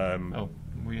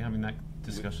 Were you having that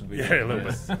discussion? A little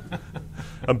bit.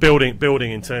 And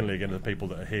building internally again the people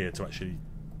that are here to actually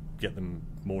get them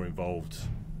more involved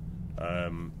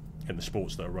in the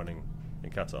sports that are running in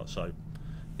Qatar. So,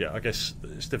 I guess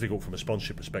it's difficult from a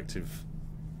sponsorship perspective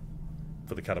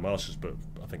for the Qatar Masters, but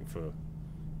I think for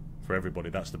everybody,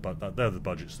 they're the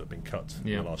budgets that have been cut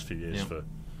in the last few years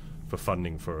for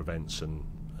funding for events and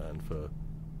for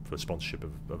sponsorship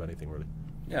of anything really.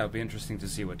 Yeah, it'll be interesting to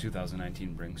see what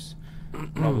 2019 brings.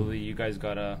 Probably you guys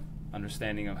got a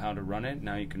understanding of how to run it.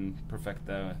 Now you can perfect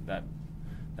that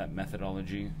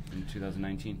methodology in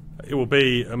 2019. It will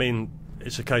be. I mean,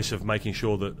 it's a case of making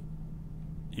sure that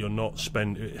you're not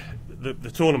spending.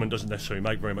 The tournament doesn't necessarily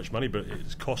make very much money, but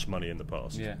it's cost money in the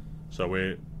past. Yeah. So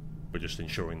we're just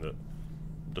ensuring that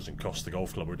it doesn't cost the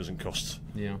golf club, or it doesn't cost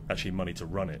actually money to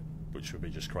run it, which would be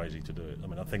just crazy to do it. I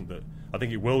mean, I think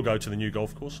it will go to the new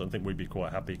golf course. I think we'd be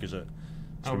quite happy because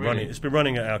it's been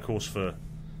running at our course for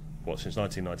since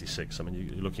 1996. I mean,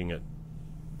 you're looking at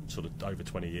sort of over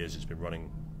 20 years. It's been running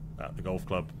at the golf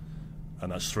club,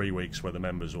 and that's 3 weeks where the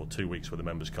members, or 2 weeks where the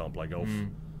members can't play golf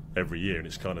every year, and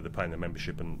it's kind of they're paying their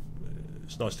membership, and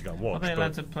it's nice to go and watch. Are they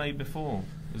allowed to play before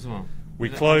as well? We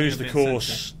close the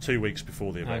course 2 weeks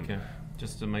before the event. Okay.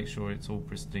 Just to make sure it's all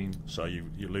pristine. So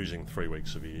you're losing 3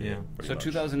 weeks of a year. Yeah. So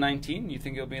 2019, you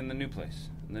think it'll be in the new place?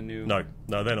 In the new? No,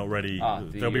 they're not ready.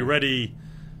 They'll be ready.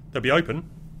 They'll be open,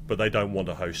 but they don't want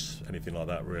to host anything like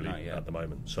that really at the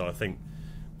moment. So I think,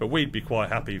 but we'd be quite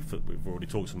happy. We've already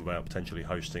talked to them about potentially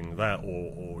hosting that,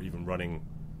 or even running.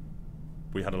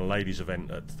 We had a ladies'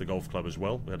 event at the golf club as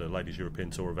well. We had a ladies'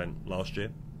 European Tour event last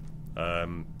year.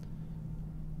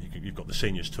 You've got the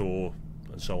seniors tour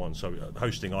and so on. So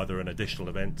hosting either an additional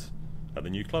event at the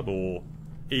new club, or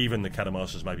even the Qatar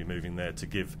Masters maybe moving there to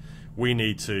give. We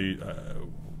need to,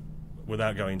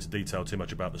 without going into detail too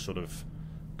much about the sort of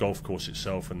golf course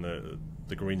itself and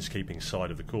the greenskeeping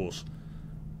side of the course.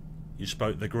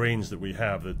 The greens that we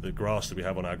have, the grass that we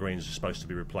have on our greens is supposed to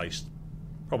be replaced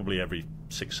probably every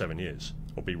 6-7 years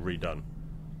or be redone.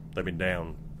 They've been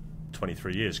down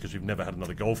 23 years because we've never had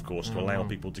another golf course to allow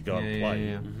people to go and play.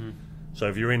 Yeah. So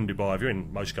if you're in Dubai, if you're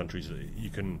in most countries, you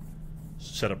can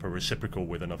set up a reciprocal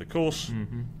with another course.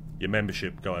 Your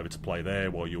membership go over to play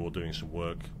there while you're doing some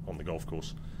work on the golf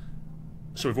course.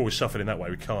 So we've always suffered in that way.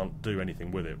 We can't do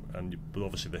anything with it, but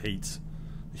obviously the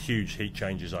huge heat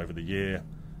changes over the year.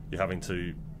 You're having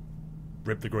to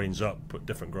rip the greens up, put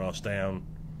different grass down,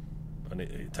 and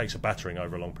it takes a battering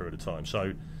over a long period of time.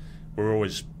 So we're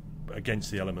always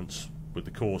against the elements with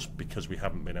the course because we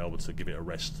haven't been able to give it a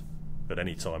rest at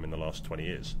any time in the last 20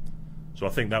 years. So I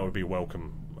think that would be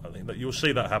welcome. I think that you'll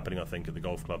see that happening. I think at the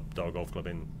golf club, Doha Golf Club,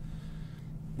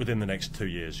 within the next 2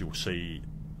 years, you'll see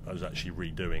us actually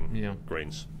redoing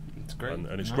greens. It's great,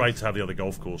 and it's great to have the other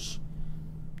golf course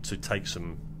to take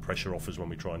some pressure off us when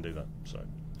we try and do that. So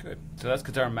good. So that's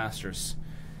Qatar Masters.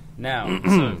 Now,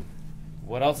 so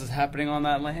what else is happening on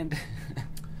that land?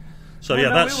 So we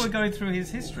that's. were going through his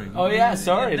history. Oh yeah,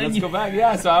 sorry. Let's go back.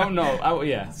 Yeah, so I don't know.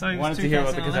 So I wanted to hear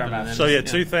about the Qatar Masters. So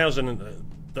 2000.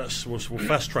 We'll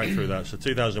fast track through that. So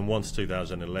 2001 to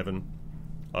 2011,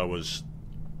 I was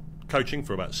coaching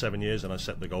for about 7 years, and I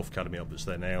set the golf academy up that's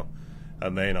there now.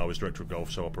 And then I was director of golf,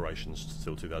 so operations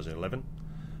till 2011.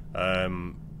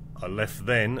 I left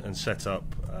then and set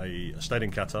up stayed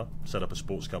in Qatar, set up a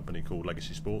sports company called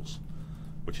Legacy Sports,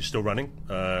 which is still running.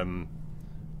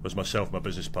 Was myself, my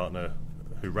business partner,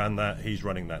 who ran that. He's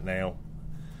running that now.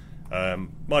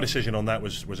 My decision on that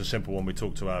was a simple one. We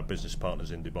talked to our business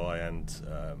partners in Dubai, and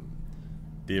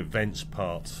the events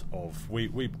part of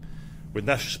with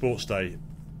National Sports Day.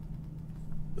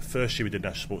 The first year we did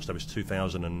National Sports Day was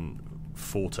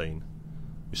 2014.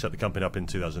 We set the company up in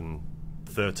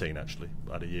 2013. Actually,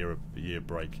 I had a year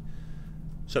break.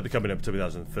 Set the company up in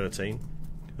 2013.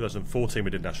 2014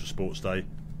 we did National Sports Day,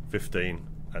 15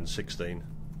 and 16,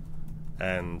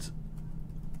 and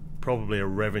probably a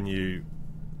revenue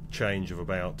change of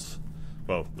about,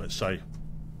 well, let's say,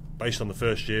 based on the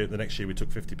first year, the next year we took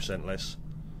 50% less.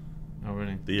 Oh,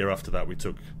 really? The year after that we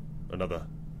took another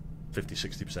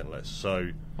 50-60% less.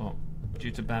 So, what,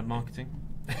 due to bad marketing?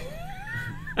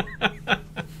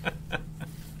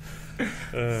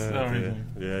 Sorry.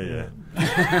 Yeah.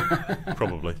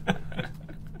 Probably.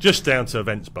 Just down to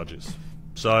events budgets.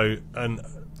 So, and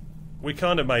we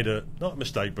kind of made not a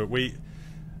mistake, but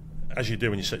as you do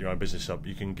when you set your own business up,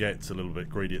 you can get a little bit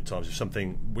greedy at times. If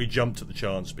something, we jumped at the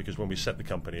chance, because when we set the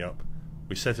company up,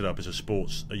 we set it up as a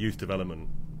youth development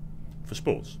for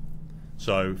sports.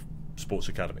 So, sports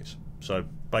academies. So,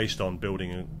 based on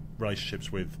building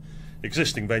relationships with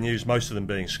existing venues, most of them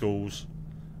being schools,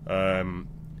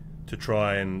 to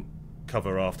try and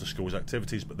cover after schools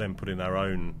activities, but then put in our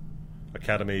own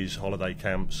academies, holiday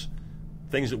camps,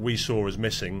 things that we saw as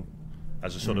missing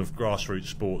as a sort of grassroots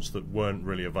sports that weren't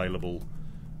really available.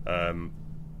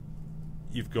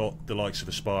 You've got the likes of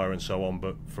Aspire and so on,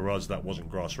 but for us that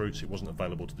wasn't grassroots. It wasn't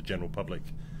available to the general public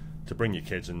to bring your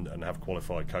kids and have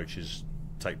qualified coaches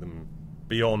take them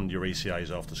beyond your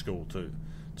ECAs after school to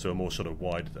a more sort of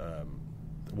wide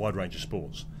range of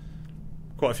sports.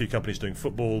 Quite a few companies doing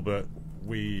football, but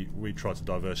we tried to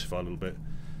diversify a little bit.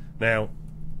 Now,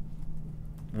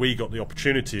 we got the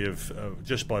opportunity of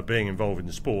just by being involved in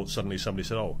the sports, suddenly somebody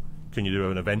said, "Oh, can you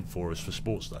do an event for us for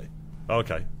Sports Day?" Oh,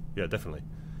 okay, yeah, definitely.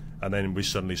 And then we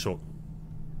suddenly saw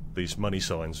these money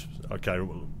signs. Okay,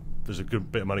 well, there's a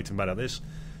good bit of money to be made out of this.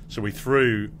 So we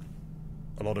threw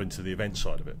a lot into the event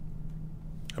side of it.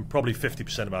 And probably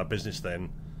 50% of our business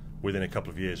then, within a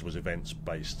couple of years, was events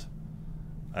based.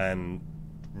 And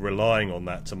relying on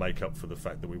that to make up for the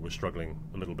fact that we were struggling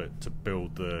a little bit to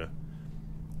build the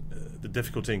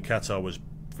difficulty in Qatar was,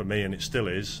 for me, and it still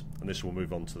is, and this will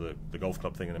move on to the golf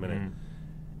club thing in a minute,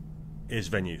 is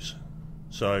venues.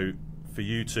 So for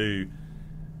you to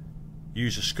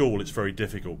use a school, it's very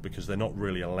difficult because they're not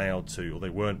really allowed to, or they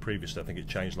weren't previously, I think it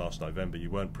changed last November, you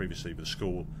weren't previously with the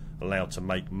school allowed to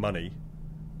make money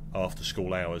after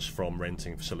school hours from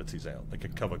renting facilities out. They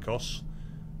could cover costs,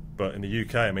 but in the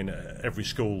UK, I mean, every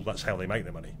school, that's how they make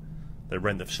their money. They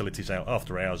rent the facilities out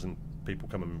after hours and people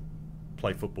come and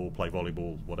play football, play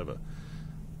volleyball, whatever.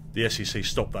 The SEC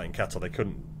stopped that in Qatar. They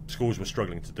couldn't, schools were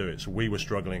struggling to do it, so we were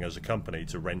struggling as a company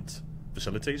to rent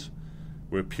facilities.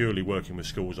 We're purely working with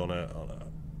schools on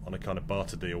a kind of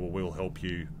barter deal where we'll help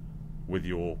you with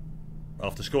your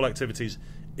after school activities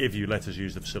if you let us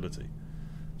use the facility.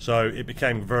 So it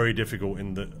became very difficult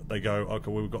in that they go,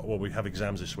 okay, we have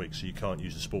exams this week, so you can't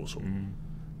use the sports hall.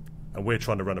 And we're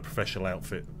trying to run a professional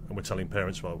outfit, and we're telling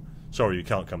parents, well, sorry, you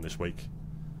can't come this week.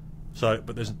 So,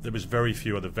 but there was very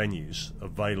few other venues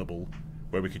available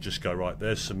where we could just go, right,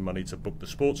 there's some money to book the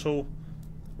sports hall.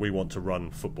 We want to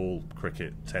run football,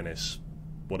 cricket, tennis,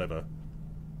 whatever,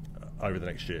 over the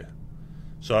next year.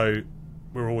 So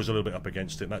we were always a little bit up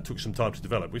against it, and that took some time to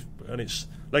develop. And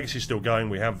Legacy's still going.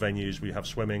 We have venues, we have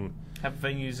swimming. Have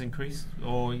venues increased?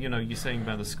 Or, you're saying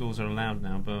about the schools are allowed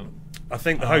now, but... I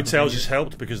think the hotels has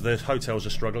helped because the hotels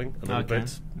are struggling a little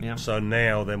bit. Yeah. So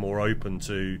now they're more open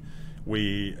to...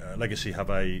 Legacy have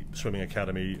a swimming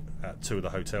academy at 2 of the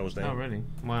hotels now. Oh, really?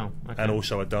 Wow. Okay. And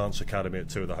also a dance academy at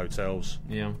 2 of the hotels.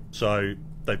 Yeah. So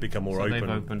they've become more open. They've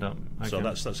opened up. Okay. So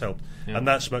that's helped. Yeah. And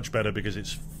that's much better because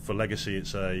it's for Legacy.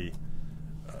 It's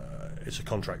a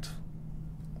contract.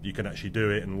 You can actually do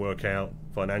it and work out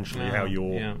financially how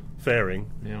you're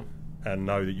faring, and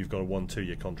know that you've got a 1-2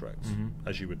 year contract,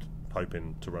 as you would hope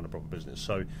to run a proper business.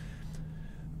 So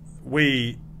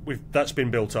that's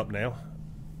been built up now.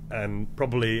 And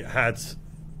probably had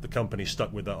the company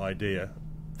stuck with that idea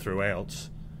throughout,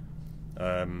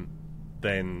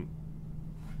 then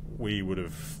we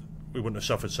wouldn't have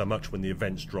suffered so much when the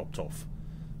events dropped off.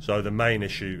 So the main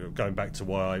issue, going back to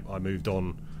why I moved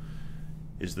on,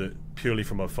 is that purely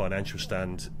from a financial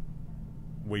stand,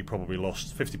 we probably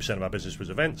lost 50% of our business was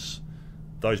events.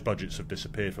 Those budgets have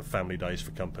disappeared for family days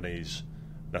for companies.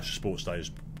 National Sports Day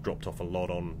has dropped off a lot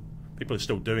on People are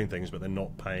still doing things, but they're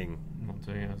not paying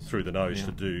through the nose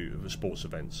to do the sports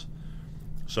events.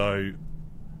 So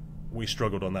we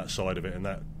struggled on that side of it, and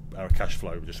that our cash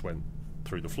flow just went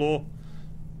through the floor.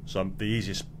 So the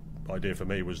easiest idea for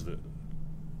me was that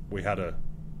we had a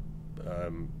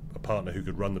partner who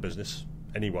could run the business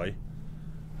anyway.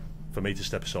 For me to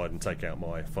step aside and take out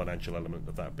my financial element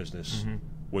of that business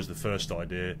was the first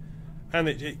idea, and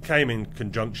it came in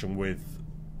conjunction with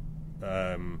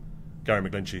Gary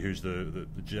McGlinchey, who's the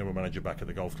general manager back at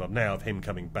the golf club now, of him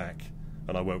coming back,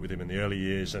 and I worked with him in the early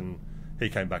years, and he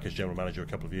came back as general manager a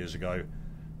couple of years ago.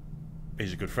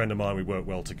 He's a good friend of mine, we work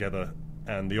well together,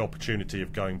 and the opportunity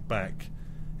of going back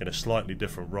in a slightly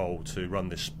different role to run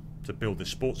this, to build this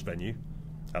sports venue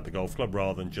at the golf club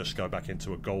rather than just go back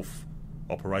into a golf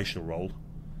operational role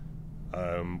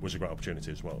was a great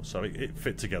opportunity as well. So it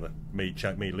fit together, me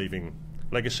leaving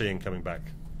Legacy and coming back.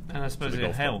 And I suppose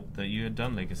it helped that you had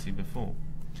done Legacy before.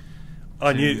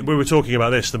 I knew, we were talking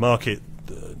about this, the market,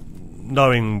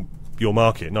 knowing your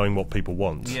market, knowing what people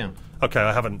want. Yeah. Okay,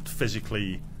 I haven't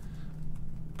physically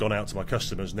gone out to my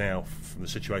customers now from the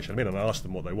situation I'm in and asked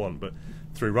them what they want, but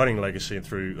through running Legacy and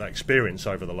through that experience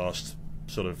over the last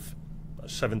sort of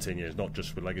 17 years, not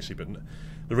just with Legacy, but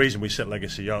the reason we set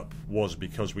Legacy up was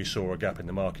because we saw a gap in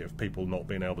the market of people not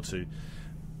being able to,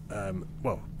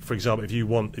 well, for example, if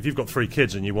you've got 3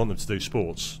 kids and you want them to do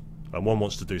sports, and one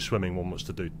wants to do swimming, one wants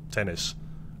to do tennis,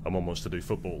 and one wants to do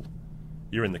football,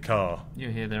 you're in the car.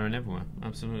 You're here, there and everywhere,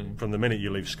 absolutely. From the minute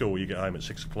you leave school, you get home at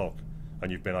 6 o'clock,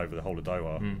 and you've been over the whole of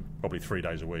Doha, probably 3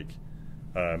 days a week.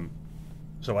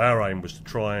 So our aim was to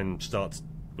try and start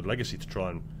with Legacy to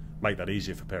try and make that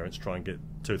easier for parents, try and get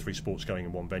 2 or 3 sports going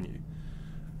in one venue.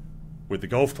 With the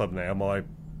golf club now, my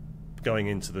going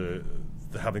into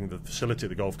having the facility at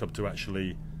the golf club to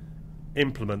actually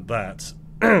implement that,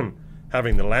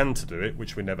 having the land to do it,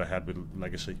 which we never had with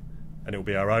Legacy, and it will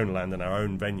be our own land and our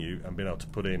own venue, and being able to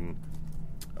put in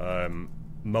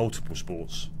multiple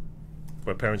sports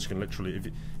where parents can literally,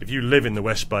 if you live in the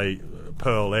West Bay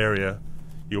Pearl area,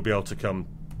 you'll be able to come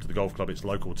to the golf club, it's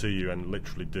local to you, and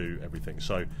literally do everything.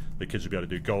 So the kids will be able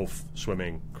to do golf,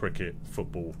 swimming, cricket,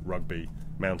 football, rugby,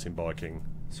 mountain biking.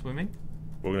 Swimming?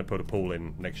 We're going to put a pool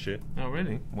in next year. Oh,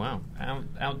 really? Wow.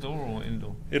 Outdoor or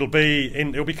indoor? It'll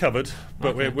be covered,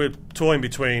 but Okay. we're toying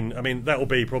between. I mean, that will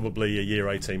be probably a year,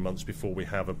 18 months before we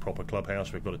have a proper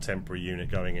clubhouse. We've got a temporary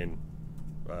unit going in.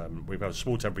 We've got a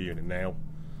small temporary unit now.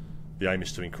 The aim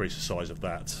is to increase the size of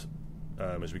that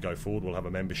as we go forward. We'll have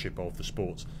a membership of the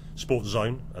sports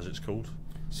zone, as it's called.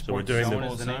 So we're doing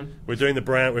the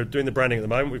branding at the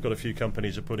moment. We've got a few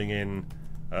companies are putting in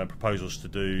proposals to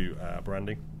do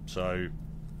branding. So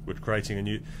we're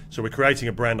creating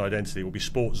a brand identity. It will be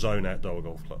Sports Zone at Doha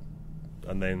Golf Club,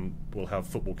 and then we'll have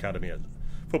football academy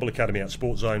at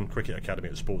Sports Zone, cricket academy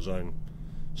at Sports Zone.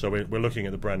 So we're looking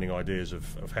at the branding ideas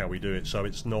of how we do it. So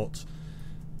it's not,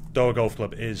 Doha Golf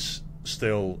Club is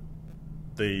still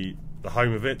the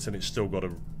home of it, and it's still got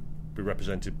to be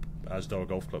represented as Doha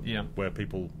Golf Club, where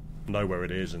people know where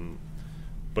it is,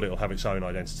 but it'll have its own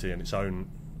identity and its own.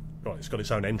 Right, it's got its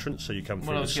own entrance, so you come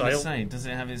through the sale. Well, I was going to say, does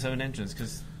it have its own entrance?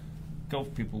 Because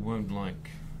golf people won't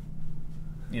like,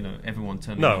 everyone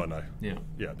turning up. No, I know.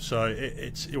 Yeah. So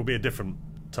it will be a different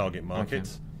target market. Okay.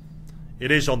 It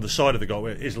is on the side of the golf.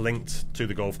 It is linked to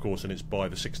the golf course, and it's by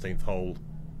the 16th hole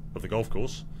of the golf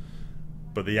course.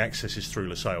 But the access is through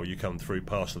LaSalle. You come through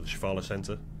past the Shafala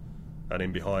Centre, and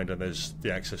in behind, and there's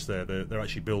the access there. They're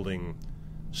actually building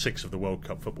 6 of the World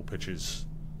Cup football pitches.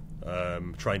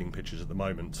 Training pitches at the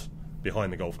moment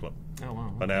behind the golf club. Oh,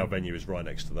 wow. And our venue is right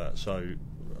next to that. So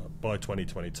by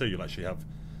 2022 you'll actually have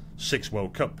 6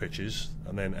 World Cup pitches,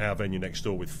 and then our venue next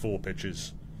door with 4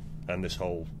 pitches and this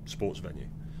whole sports venue.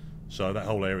 So that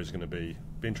whole area is going to be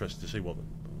interesting to see how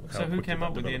So who came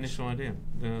up with the develops. initial idea,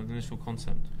 the initial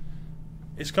concept?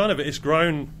 It's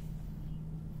grown.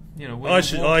 I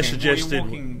suggested. Were you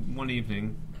walking one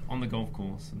evening on the golf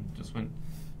course and just went,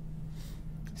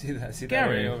 See that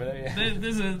Gary, area over there?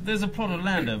 Yeah. there's a plot of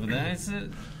land over there.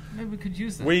 Maybe we could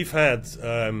use that. We've had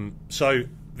so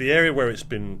the area where it's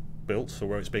been built, or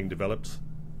where it's being developed,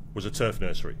 was a turf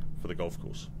nursery for the golf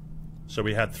course. So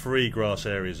we had 3 grass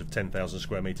areas of 10,000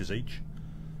 square metres each,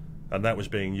 and that was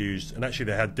being used. And actually,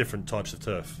 they had different types of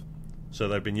turf. So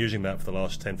they've been using that for the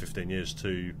last 10, 15 years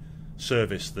to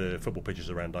service the football pitches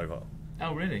around Doha.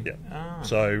 Oh, really? Yeah. Ah.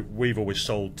 So we've always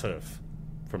sold turf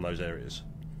from those areas.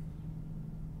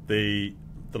 The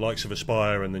likes of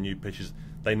Aspire and the new pitches,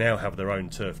 they now have their own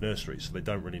turf nursery, so they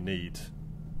don't really need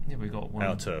we got one.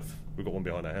 our turf. We've got one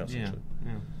behind our house, actually.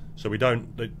 Yeah. So we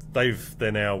don't. They have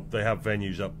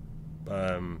venues up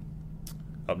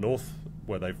north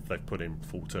where they've put in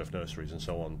full turf nurseries and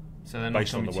so on. So they're not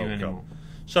based on coming the to you World Cup. anymore.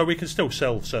 So we can still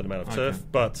sell a certain amount of turf, Okay.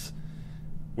 but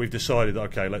we've decided,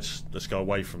 okay, let's go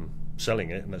away from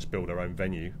selling it and let's build our own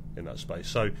venue in that space.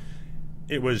 So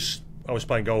I was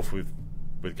playing golf with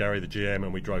Gary, the GM,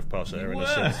 and we drove past there, and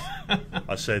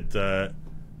I said,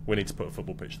 we need to put a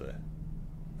football pitch there.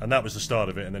 And that was the start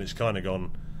of it, and then it's kind of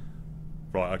gone,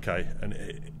 right, okay.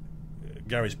 And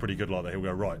Gary's pretty good like that. He'll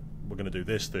go, right, we're going to do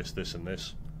this, this, this, and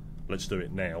this. Let's do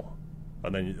it now.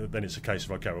 And then it's a case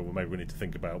of, okay, well, maybe we need to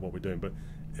think about what we're doing. But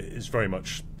it's very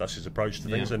much, that's his approach to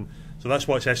things. Yeah. And so that's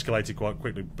why it's escalated quite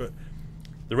quickly. But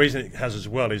the reason it has as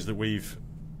well is that we've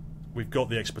got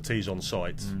the expertise on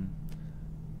site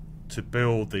to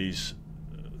build these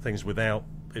things without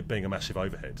it being a massive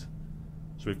overhead.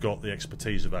 So we've got the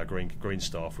expertise of our green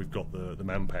staff. We've got the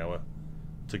manpower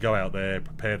to go out there,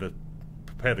 prepare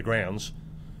the grounds,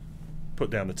 put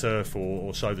down the turf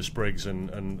or sow the sprigs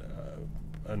and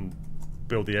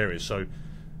build the areas. So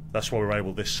that's why we're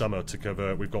able this summer to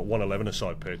cover. We've got one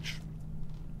 11-a-side pitch.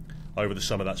 Over the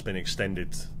summer, that's been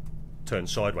extended, turned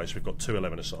sideways. We've got two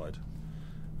 11-a-side.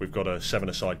 We've got a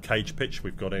 7-a-side cage pitch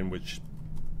we've got in, which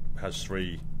has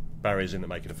 3 barriers in that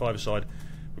make it a 5-a-side.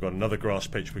 We've got another grass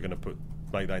pitch. We're going to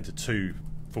make that into 2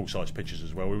 full-size pitches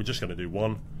as well. We were just going to do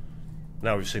one.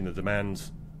 Now we've seen the demand,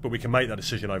 but we can make that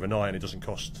decision overnight, and it doesn't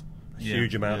cost a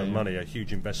huge amount of money, a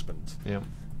huge investment,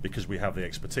 because we have the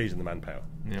expertise and the manpower.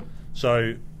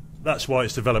 So that's why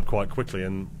it's developed quite quickly,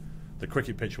 and the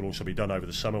cricket pitch will also be done over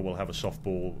the summer. We'll have a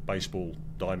softball, baseball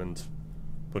diamond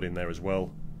put in there as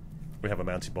well. We have a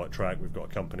mountain bike track. We've got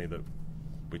a company that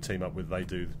we team up with. They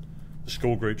do the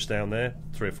school groups down there,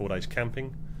 3 or 4 days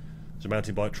camping. There's a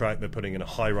mountain bike track. They're putting in a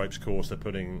high ropes course. They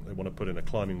want to put in a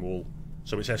climbing wall.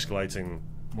 So it's escalating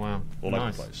all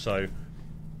over the place. So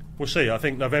we'll see. I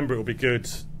think November it will be good.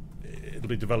 It'll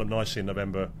be developed nicely in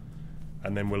November,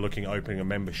 and then we're looking at opening a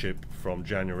membership from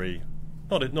January.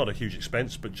 Not a huge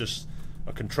expense, but just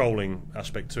a controlling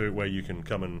aspect to it where you can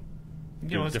come and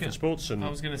do different sports. And I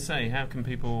was going to say, how can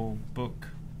people book?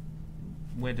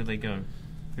 Where do they go?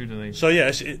 Who do they? So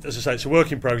yes, as I say, it's a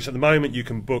work in progress. At the moment, you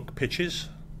can book pitches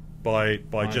by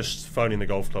just phoning the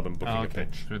golf club and booking a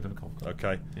pitch through the golf club.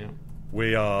 Okay. Yeah.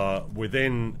 We are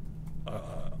within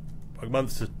a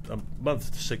month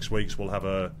to 6 weeks. We'll have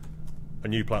a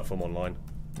new platform online.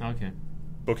 Okay.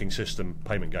 Booking system,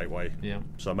 payment gateway. Yeah.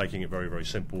 So making it very, very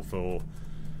simple for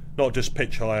not just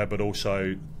pitch hire, but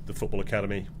also the football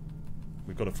academy.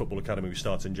 We've got a football academy we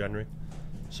start in January,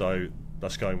 so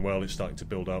that's going well. It's starting to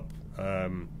build up.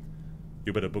 You'll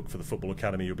be able to book for the football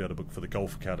academy. You'll be able to book for the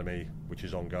golf academy, which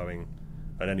is ongoing,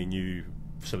 and any new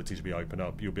facilities we open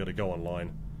up. You'll be able to go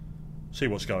online, see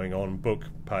what's going on, book,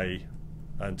 pay,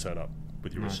 and turn up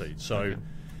with your receipt. So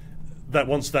that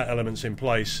once that element's in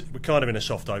place, we're kind of in a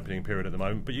soft opening period at the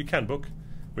moment, but you can book.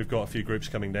 We've got a few groups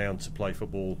coming down to play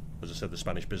football, as I said, the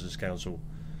Spanish Business Council.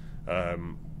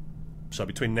 So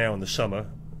between now and the summer,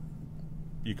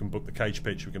 you can book the cage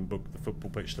pitch, we can book the football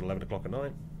pitch till 11 o'clock at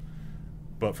night.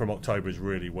 But from October is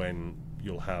really when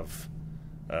you'll have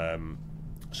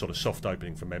sort of soft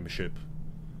opening for membership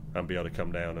and be able to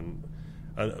come down. And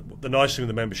the nice thing with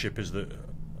the membership is that,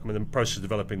 I mean, the process of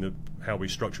developing how we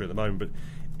structure it at the moment, but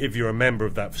if you're a member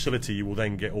of that facility, you will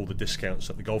then get all the discounts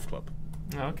at the golf club.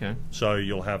 Oh, okay. So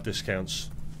you'll have discounts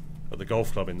at the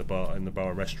golf club, in the bar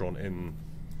and restaurant,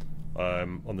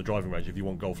 on the driving range if you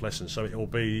want golf lessons. So it will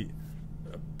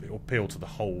appeal to the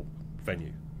whole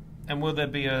venue. And will there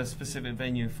be a specific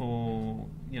venue for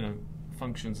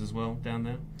functions as well down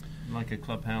there, like a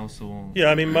clubhouse or? Yeah,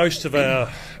 I mean most of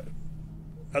our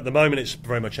at the moment it's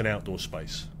very much an outdoor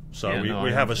space. So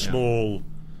we have a small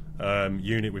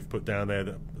unit we've put down there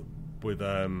that with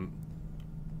a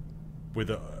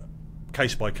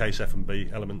case by case F&B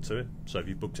element to it. So if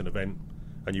you've booked an event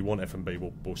and you want F&B,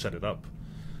 we'll set it up,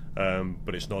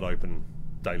 but it's not open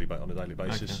on a daily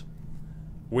basis. Okay.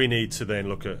 We need to then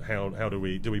look at how do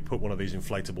we put one of these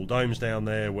inflatable domes down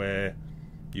there where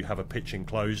you have a pitch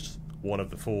enclosed, one of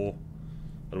the 4. I don't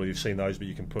know whether you've seen those, but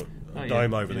you can put a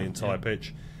dome over the entire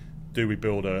pitch. Do we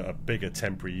build a bigger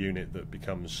temporary unit that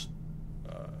becomes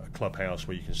a clubhouse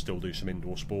where you can still do some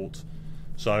indoor sport?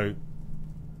 So,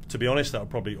 to be honest, that will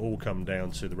probably all come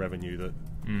down to the revenue that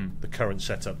the current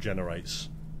setup generates.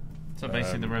 So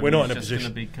basically, the revenue we're not in a just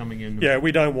position going to be coming in. Yeah,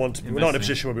 we don't want. We're not in a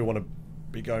position where we want to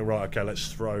be going, right, okay, let's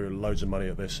throw loads of money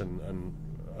at this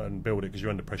and build it, because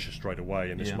you're under pressure straight away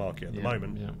in this market at the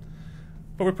moment. Yeah.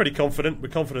 But we're pretty confident. We're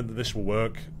confident that this will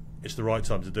work. It's the right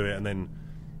time to do it, and then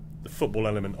the football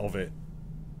element of it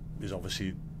is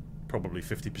obviously probably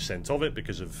 50% of it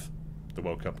because of the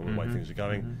World Cup and the way things are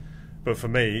going. But for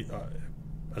me,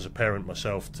 as a parent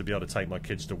myself, to be able to take my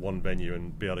kids to one venue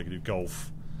and be able to do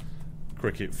golf,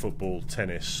 cricket, football,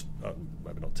 tennis,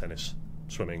 maybe not tennis,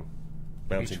 swimming,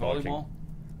 mountain biking,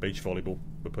 beach volleyball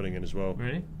we're putting in as well.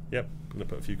 Really? Yep, going to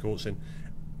put a few courts in.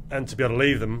 And to be able to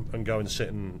leave them and go and sit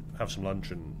and have some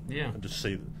lunch and just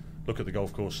look at the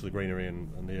golf course, the greenery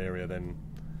and the area, then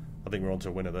I think we're on to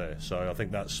a winner there. So I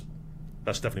think that's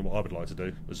definitely what I would like to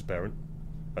do as a parent,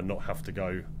 and not have to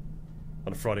go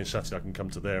on a Friday and Saturday. I can come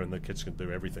to there and the kids can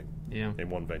do everything in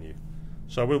one venue.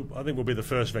 So I think we'll be the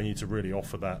first venue to really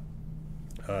offer that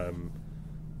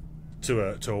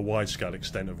to a wide scale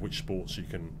extent of which sports you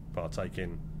can partake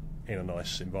in a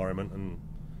nice environment, and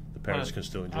the parents can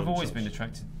still enjoy I've always themselves. been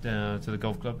attracted to the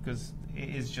golf club because it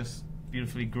is just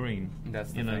beautifully green.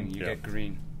 That's the thing. You get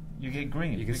green. You get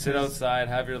green. You can sit outside,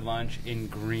 have your lunch in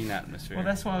green atmosphere. Well,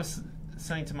 that's what I was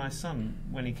saying to my son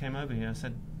when he came over here. I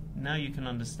said, now you can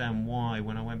understand why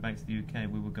when I went back to the UK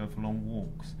we would go for long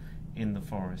walks in the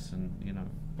forest and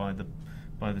by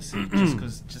the sea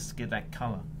just to get that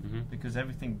colour, because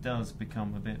everything does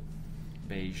become a bit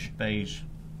beige.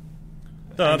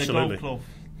 No, and absolutely. The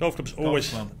golf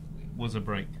club was a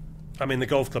break. I mean, the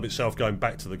golf club itself, going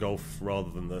back to the golf rather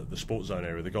than the sports zone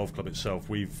area, the golf club itself,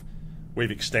 we've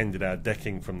extended our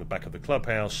decking from the back of the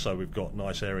clubhouse, so we've got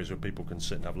nice areas where people can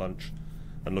sit and have lunch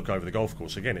and look over the golf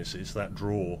course. Again, it's that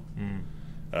draw.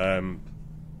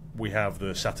 We have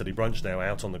the Saturday brunch now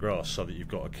out on the grass, so that you've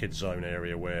got a kids zone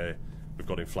area where we've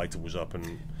got inflatables up.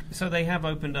 And so they have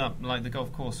opened up. Like, the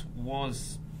golf course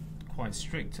was quite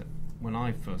strict when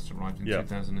I first arrived in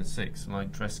 2006.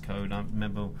 Like, dress code, I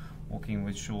remember walking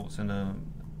with shorts and a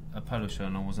polo shirt,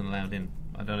 and I wasn't allowed in.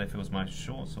 I don't know if it was my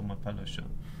shorts or my polo shirt.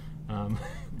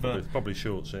 But probably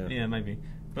shorts, yeah, maybe.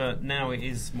 But now it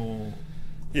is more.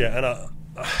 Yeah,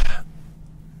 and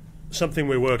something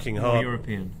we're working more hard.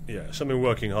 European. Yeah, something we're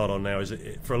working hard on now is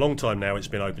that for a long time now it's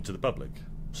been open to the public.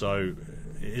 So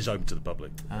it is open to the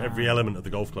public. Every element of the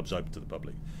golf club's open to the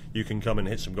public. You can come and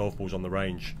hit some golf balls on the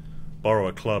range, borrow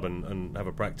a club and have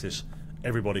a practice.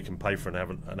 Everybody can pay for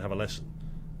and have a lesson.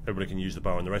 Everybody can use the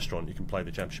bar in the restaurant. You can play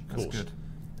the championship course. That's good.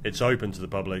 It's open to the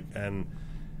public, and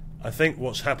I think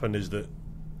what's happened is that,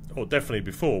 or definitely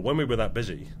before, when we were that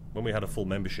busy, when we had a full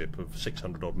membership of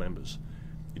 600 odd members,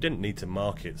 you didn't need to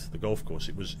market the golf course.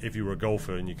 It was, if you were a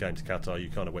golfer and you came to Qatar, you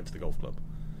kind of went to the golf club.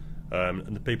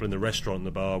 And the people in the restaurant and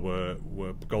the bar were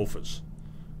golfers.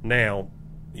 Now,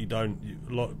 it's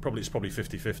probably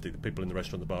 50-50. The people in the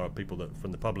restaurant and the bar are people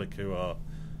from the public who are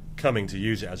coming to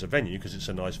use it as a venue because it's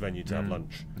a nice venue to have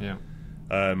lunch. Yeah.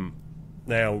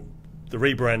 Now, the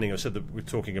rebranding, I said that we're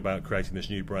talking about creating this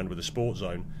new brand with a sports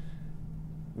zone.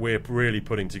 We're really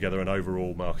putting together an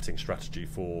overall marketing strategy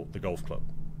for the golf club,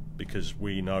 because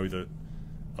we know that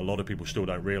a lot of people still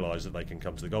don't realise that they can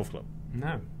come to the golf club.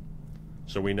 No.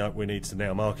 So we know we need to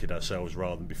now market ourselves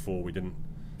rather than before we didn't.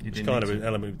 It's kind of an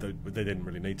element that they didn't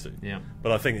really need to. Yeah.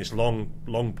 But I think it's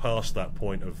long past that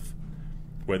point of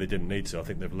where they didn't need to. I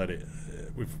think they've let it.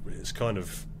 It's kind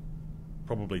of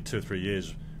probably 2 or 3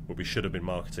 years where we should have been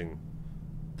marketing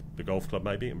the golf club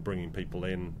maybe and bringing people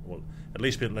in, or at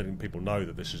least letting people know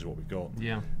that this is what we've got.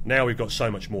 Yeah. Now we've got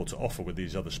so much more to offer with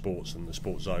these other sports and the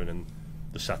sports zone and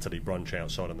the Saturday brunch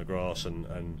outside on the grass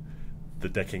and the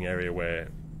decking area where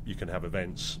you can have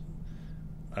events,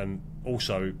 and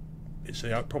also it's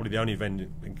probably the only venue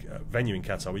in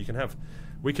Qatar where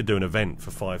we could do an event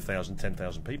for 5,000,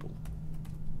 10,000 people,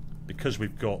 because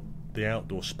we've got the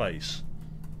outdoor space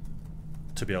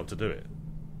to be able to do it.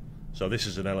 So this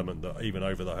is an element that even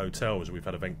over the hotels, we've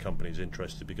had event companies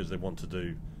interested because they want to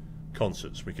do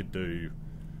concerts. We could do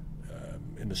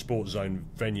in the sports zone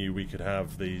venue. We could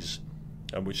have these,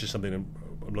 which is something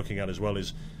I'm looking at as well,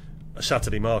 is a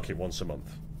Saturday market once a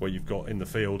month where you've got in the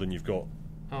field and you've got.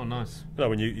 Oh, nice.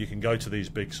 When you can go to these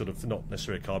big sort of, not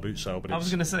necessarily a car boot sale, but I was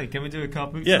going to say, can we do a car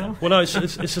boot sale? Yeah, well, no, it's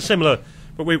a similar,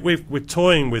 but we're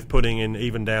toying with putting in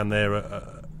even down there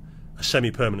a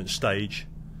semi-permanent stage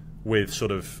with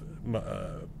sort of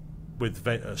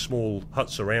small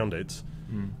huts around it,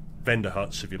 vendor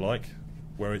huts if you like,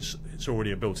 where it's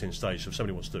already a built-in stage. So if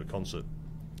somebody wants to do a concert,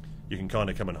 you can kind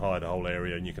of come and hire the whole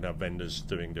area, and you can have vendors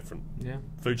doing different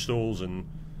food stalls, and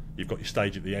you've got your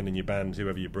stage at the end, and your band,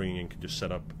 whoever you're bringing in, can just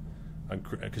set up,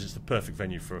 because it's the perfect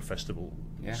venue for a festival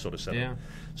sort of setup. Yeah.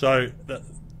 So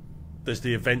there's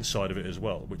the event side of it as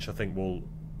well, which I think will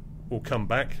come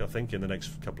back, I think, in the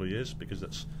next couple of years, because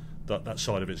that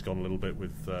side of it's gone a little bit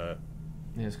with.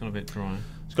 It's gone a bit dry.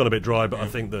 It's gone a bit dry, but I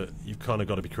think that you've kind of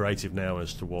got to be creative now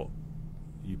as to what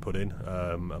you put in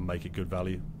and make it good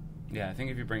value. Yeah, I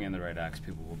think if you bring in the right acts,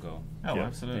 people will go. Oh,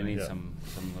 absolutely. They need some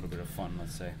little bit of fun,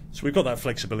 let's say. So we've got that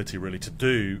flexibility really to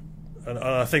do and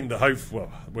I think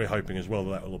we're hoping as well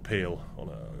that will appeal on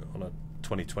a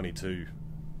 2022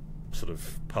 sort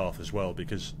of path as well,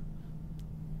 because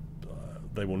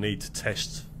they will need to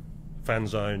test fan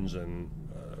zones and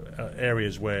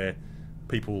areas where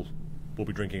people will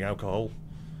be drinking alcohol.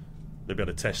 They'll be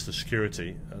able to test the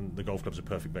security, and the golf club's a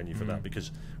perfect venue for that,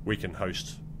 because we can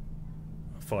host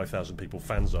a 5,000 people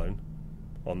fan zone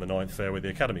on the 9th fairway of the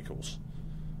academy course,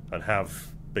 and have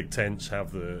big tents,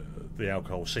 have the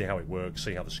alcohol, see how it works,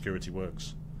 see how the security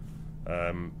works.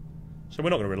 So we're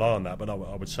not going to rely on that, but I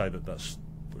would say that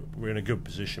we're in a good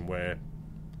position where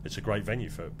it's a great venue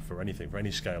for anything, for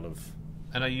any scale of.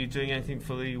 And are you doing anything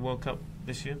for the World Cup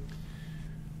this year?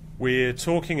 We're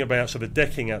talking about the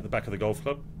decking at the back of the golf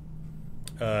club.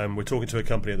 We're talking to a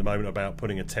company at the moment about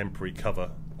putting a temporary cover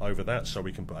over that, so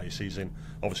we can put ACs in.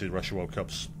 Obviously, the Russia World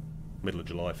Cup's middle of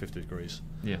July, 50 degrees.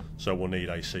 Yeah. So we'll need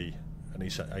an AC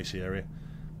area.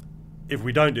 If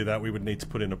we don't do that, we would need to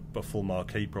put in a full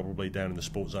marquee, probably down in the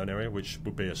sports zone area, which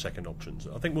would be a second option.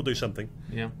 So I think we'll do something.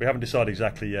 Yeah. We haven't decided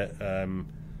exactly yet.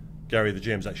 Gary, the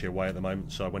GM's actually away at the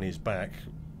moment, so when he's back,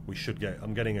 we should get.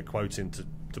 I'm getting a quote in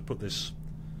to put this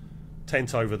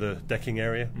tent over the decking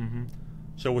area. Mm-hmm.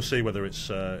 So we'll see whether it's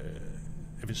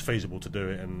if it's feasible to do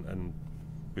it, and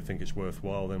we think it's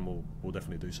worthwhile. Then we'll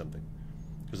definitely do something,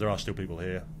 because there are still people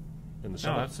here in the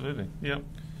summer. Oh, absolutely. Yeah.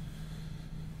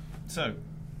 So, have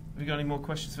you got any more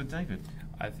questions for David?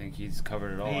 I think he's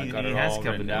covered it all. I got it all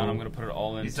written down. I'm going to put it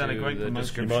all into he's done a great the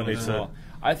description. You might need to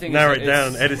I think narrow it down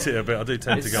and edit it a bit. I do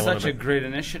tend to go on a bit. It's such a great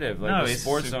initiative. Like the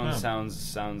sports zone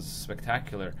sounds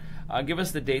spectacular. Give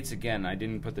us the dates again. I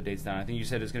didn't put the dates down. I think you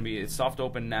said it's soft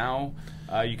open now.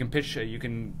 You can pitch. You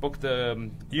can book the.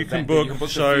 You can book the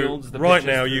fields, right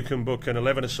now. You can book an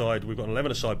 11-a-side. We've got an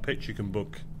 11-a-side pitch. You can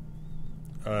book.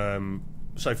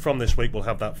 So from this week we'll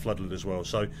have that flooded as well.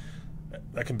 So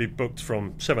that can be booked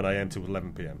from 7 a.m. to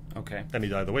 11 p.m. Okay. Any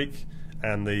day of the week.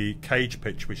 And the cage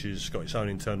pitch, which has got its own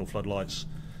internal floodlights,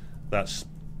 that's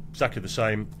exactly the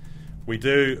same. We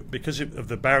do, because of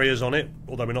the barriers on it,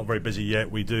 although we're not very busy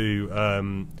yet, we do,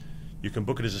 you can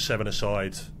book it as a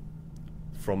 7-a-side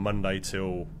from Monday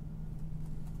till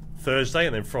Thursday,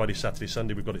 and then Friday, Saturday,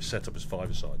 Sunday we've got it set up as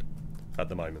 5-a-side at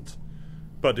the moment.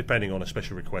 But depending on a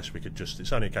special request, we could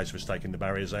it's only a case of us taking the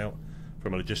barriers out.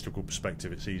 From a logistical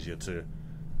perspective, it's easier to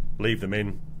leave them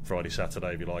in Friday,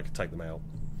 Saturday if you like, take them out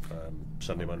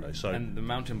Sunday, Monday. So. And the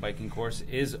mountain biking course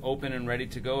is open and ready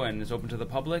to go, and is open to the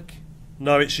public?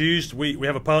 No, it's used. We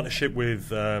have a partnership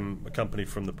with a company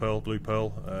from the Blue Pearl.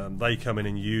 They come in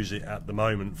and use it at the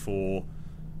moment for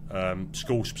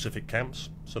school-specific camps.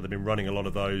 So they've been running a lot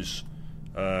of those,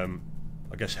 I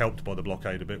guess helped by the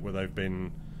blockade a bit, where they've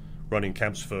been running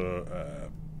camps for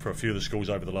a few of the schools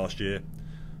over the last year.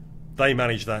 They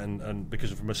manage that, and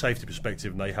because from a safety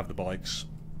perspective, they have the bikes.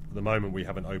 At the moment, we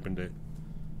haven't opened it.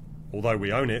 Although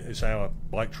we own it, it's our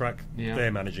bike track. Yeah.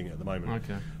 They're managing it at the moment.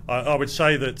 Okay. I would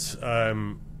say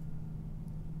that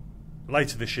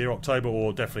later this year, October,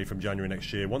 or definitely from January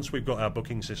next year, once we've got our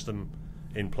booking system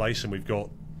in place and we've got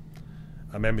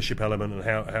a membership element and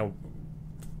how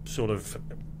sort of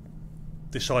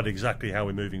decide exactly how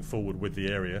we're moving forward with the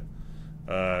area,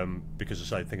 because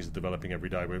as I say, things are developing every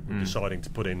day. We're deciding to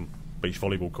put in beach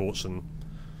volleyball courts, and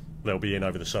they'll be in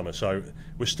over the summer. So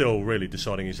we're still really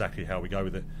deciding exactly how we go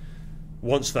with it.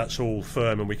 Once that's all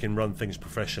firm and we can run things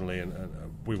professionally, and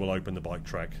we will open the bike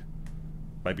track,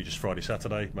 maybe just Friday,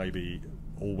 Saturday, maybe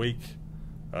all week.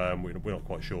 We're not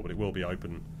quite sure, but it will be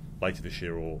open later this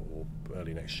year or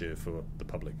early next year for the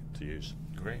public to use.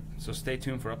 Great. So stay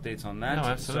tuned for updates on that. No,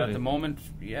 absolutely. So at the moment,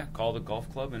 call the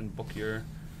golf club and book your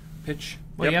pitch.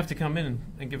 Well, you have to come in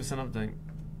and give us an update.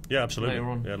 Yeah, absolutely. Later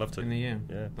on I'd love to. in the year.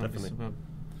 Yeah, definitely.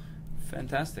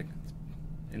 Fantastic.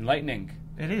 Enlightening.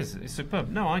 It is. It's superb.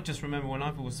 No, I just remember when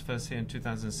I was first here in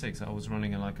 2006, I was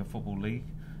running a football league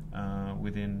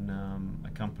within a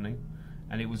company,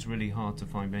 and it was really hard to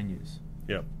find venues.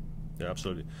 Yeah,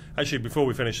 absolutely. Actually, before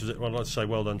we finish, I'd like to say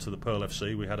well done to the Pearl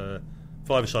FC. We had a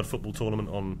 5-a-side football tournament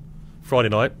on Friday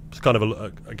night. It's kind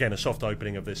of, again, a soft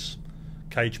opening of this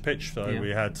cage pitch. So we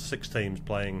had 6 teams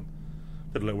playing,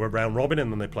 did a little round robin,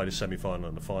 and then they played a semi-final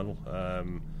and a final.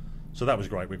 So that was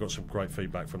great. We've got some great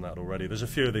feedback from that already. There's a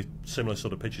few of the similar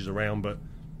sort of pitches around, but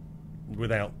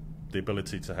without the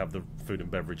ability to have the food and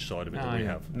beverage side of it that we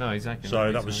have. No, exactly.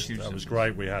 So that was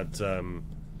great. We had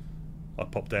I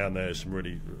popped down there. Some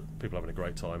really people having a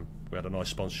great time. We had a nice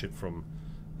sponsorship from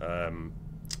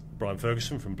Brian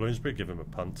Ferguson from Bloomsbury. Give him a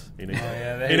punt in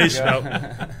his smell.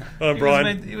 Well done,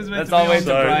 Brian. He was meant That's to always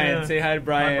be to Brian. Say hi to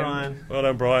Brian. Hi, Brian. Well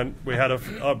done, Brian. We had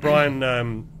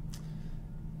Brian.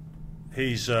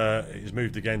 He's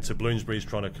moved again to Bloomsbury. He's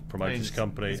trying to promote his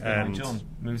company. And John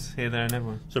moves here, there, and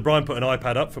everywhere. So Brian put an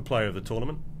iPad up for player of the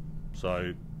tournament.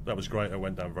 So that was great. It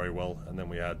went down very well. And then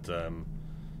we had, so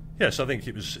I think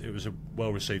it was a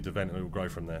well-received event, and it will grow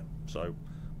from there. So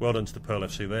well done to the Pearl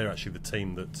FC. They're actually the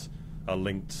team that are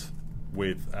linked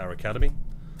with our academy.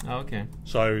 Oh, okay.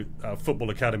 So our football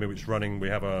academy, which is running, we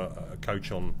have a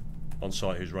coach on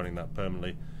site who's running that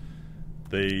permanently.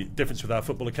 The difference with our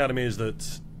football academy is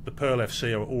that the Pearl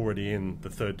FC are already in the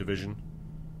 3rd division,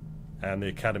 and the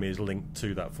academy is linked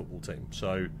to that football team.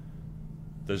 So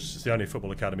it's the only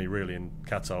football academy really in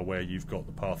Qatar where you've got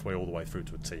the pathway all the way through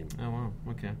to a team. Oh wow,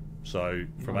 okay. So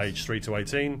from age 3 to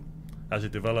 18, as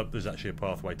it developed, there's actually a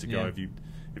pathway to go.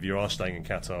 If you are staying in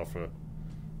Qatar for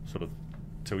sort of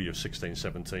till you're 16,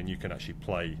 17, you can actually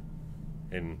play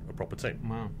in a proper team.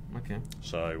 Wow, okay.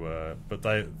 So, but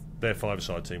their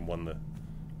 5-a-side team won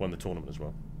the tournament as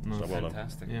well. Nice. So well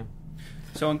Fantastic. done. Yeah.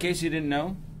 So in case you didn't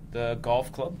know, the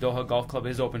golf club, Doha Golf Club,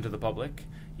 is open to the public.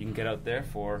 You can get out there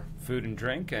for food and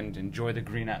drink and enjoy the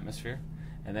green atmosphere.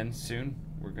 And then soon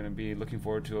we're going to be looking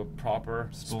forward to a proper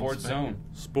sports zone.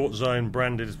 Sports zone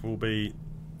branded will be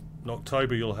in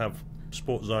October. You'll have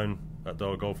Sports Zone at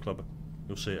Doha Golf Club.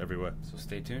 You'll see it everywhere. So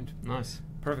stay tuned. Nice.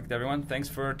 Perfect, everyone. Thanks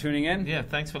for tuning in. Yeah,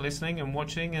 thanks for listening and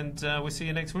watching, and we'll see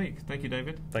you next week. Thank you,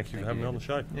 David. Thank you for having me on the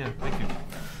show. Yeah, thank you.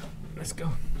 Let's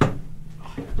go.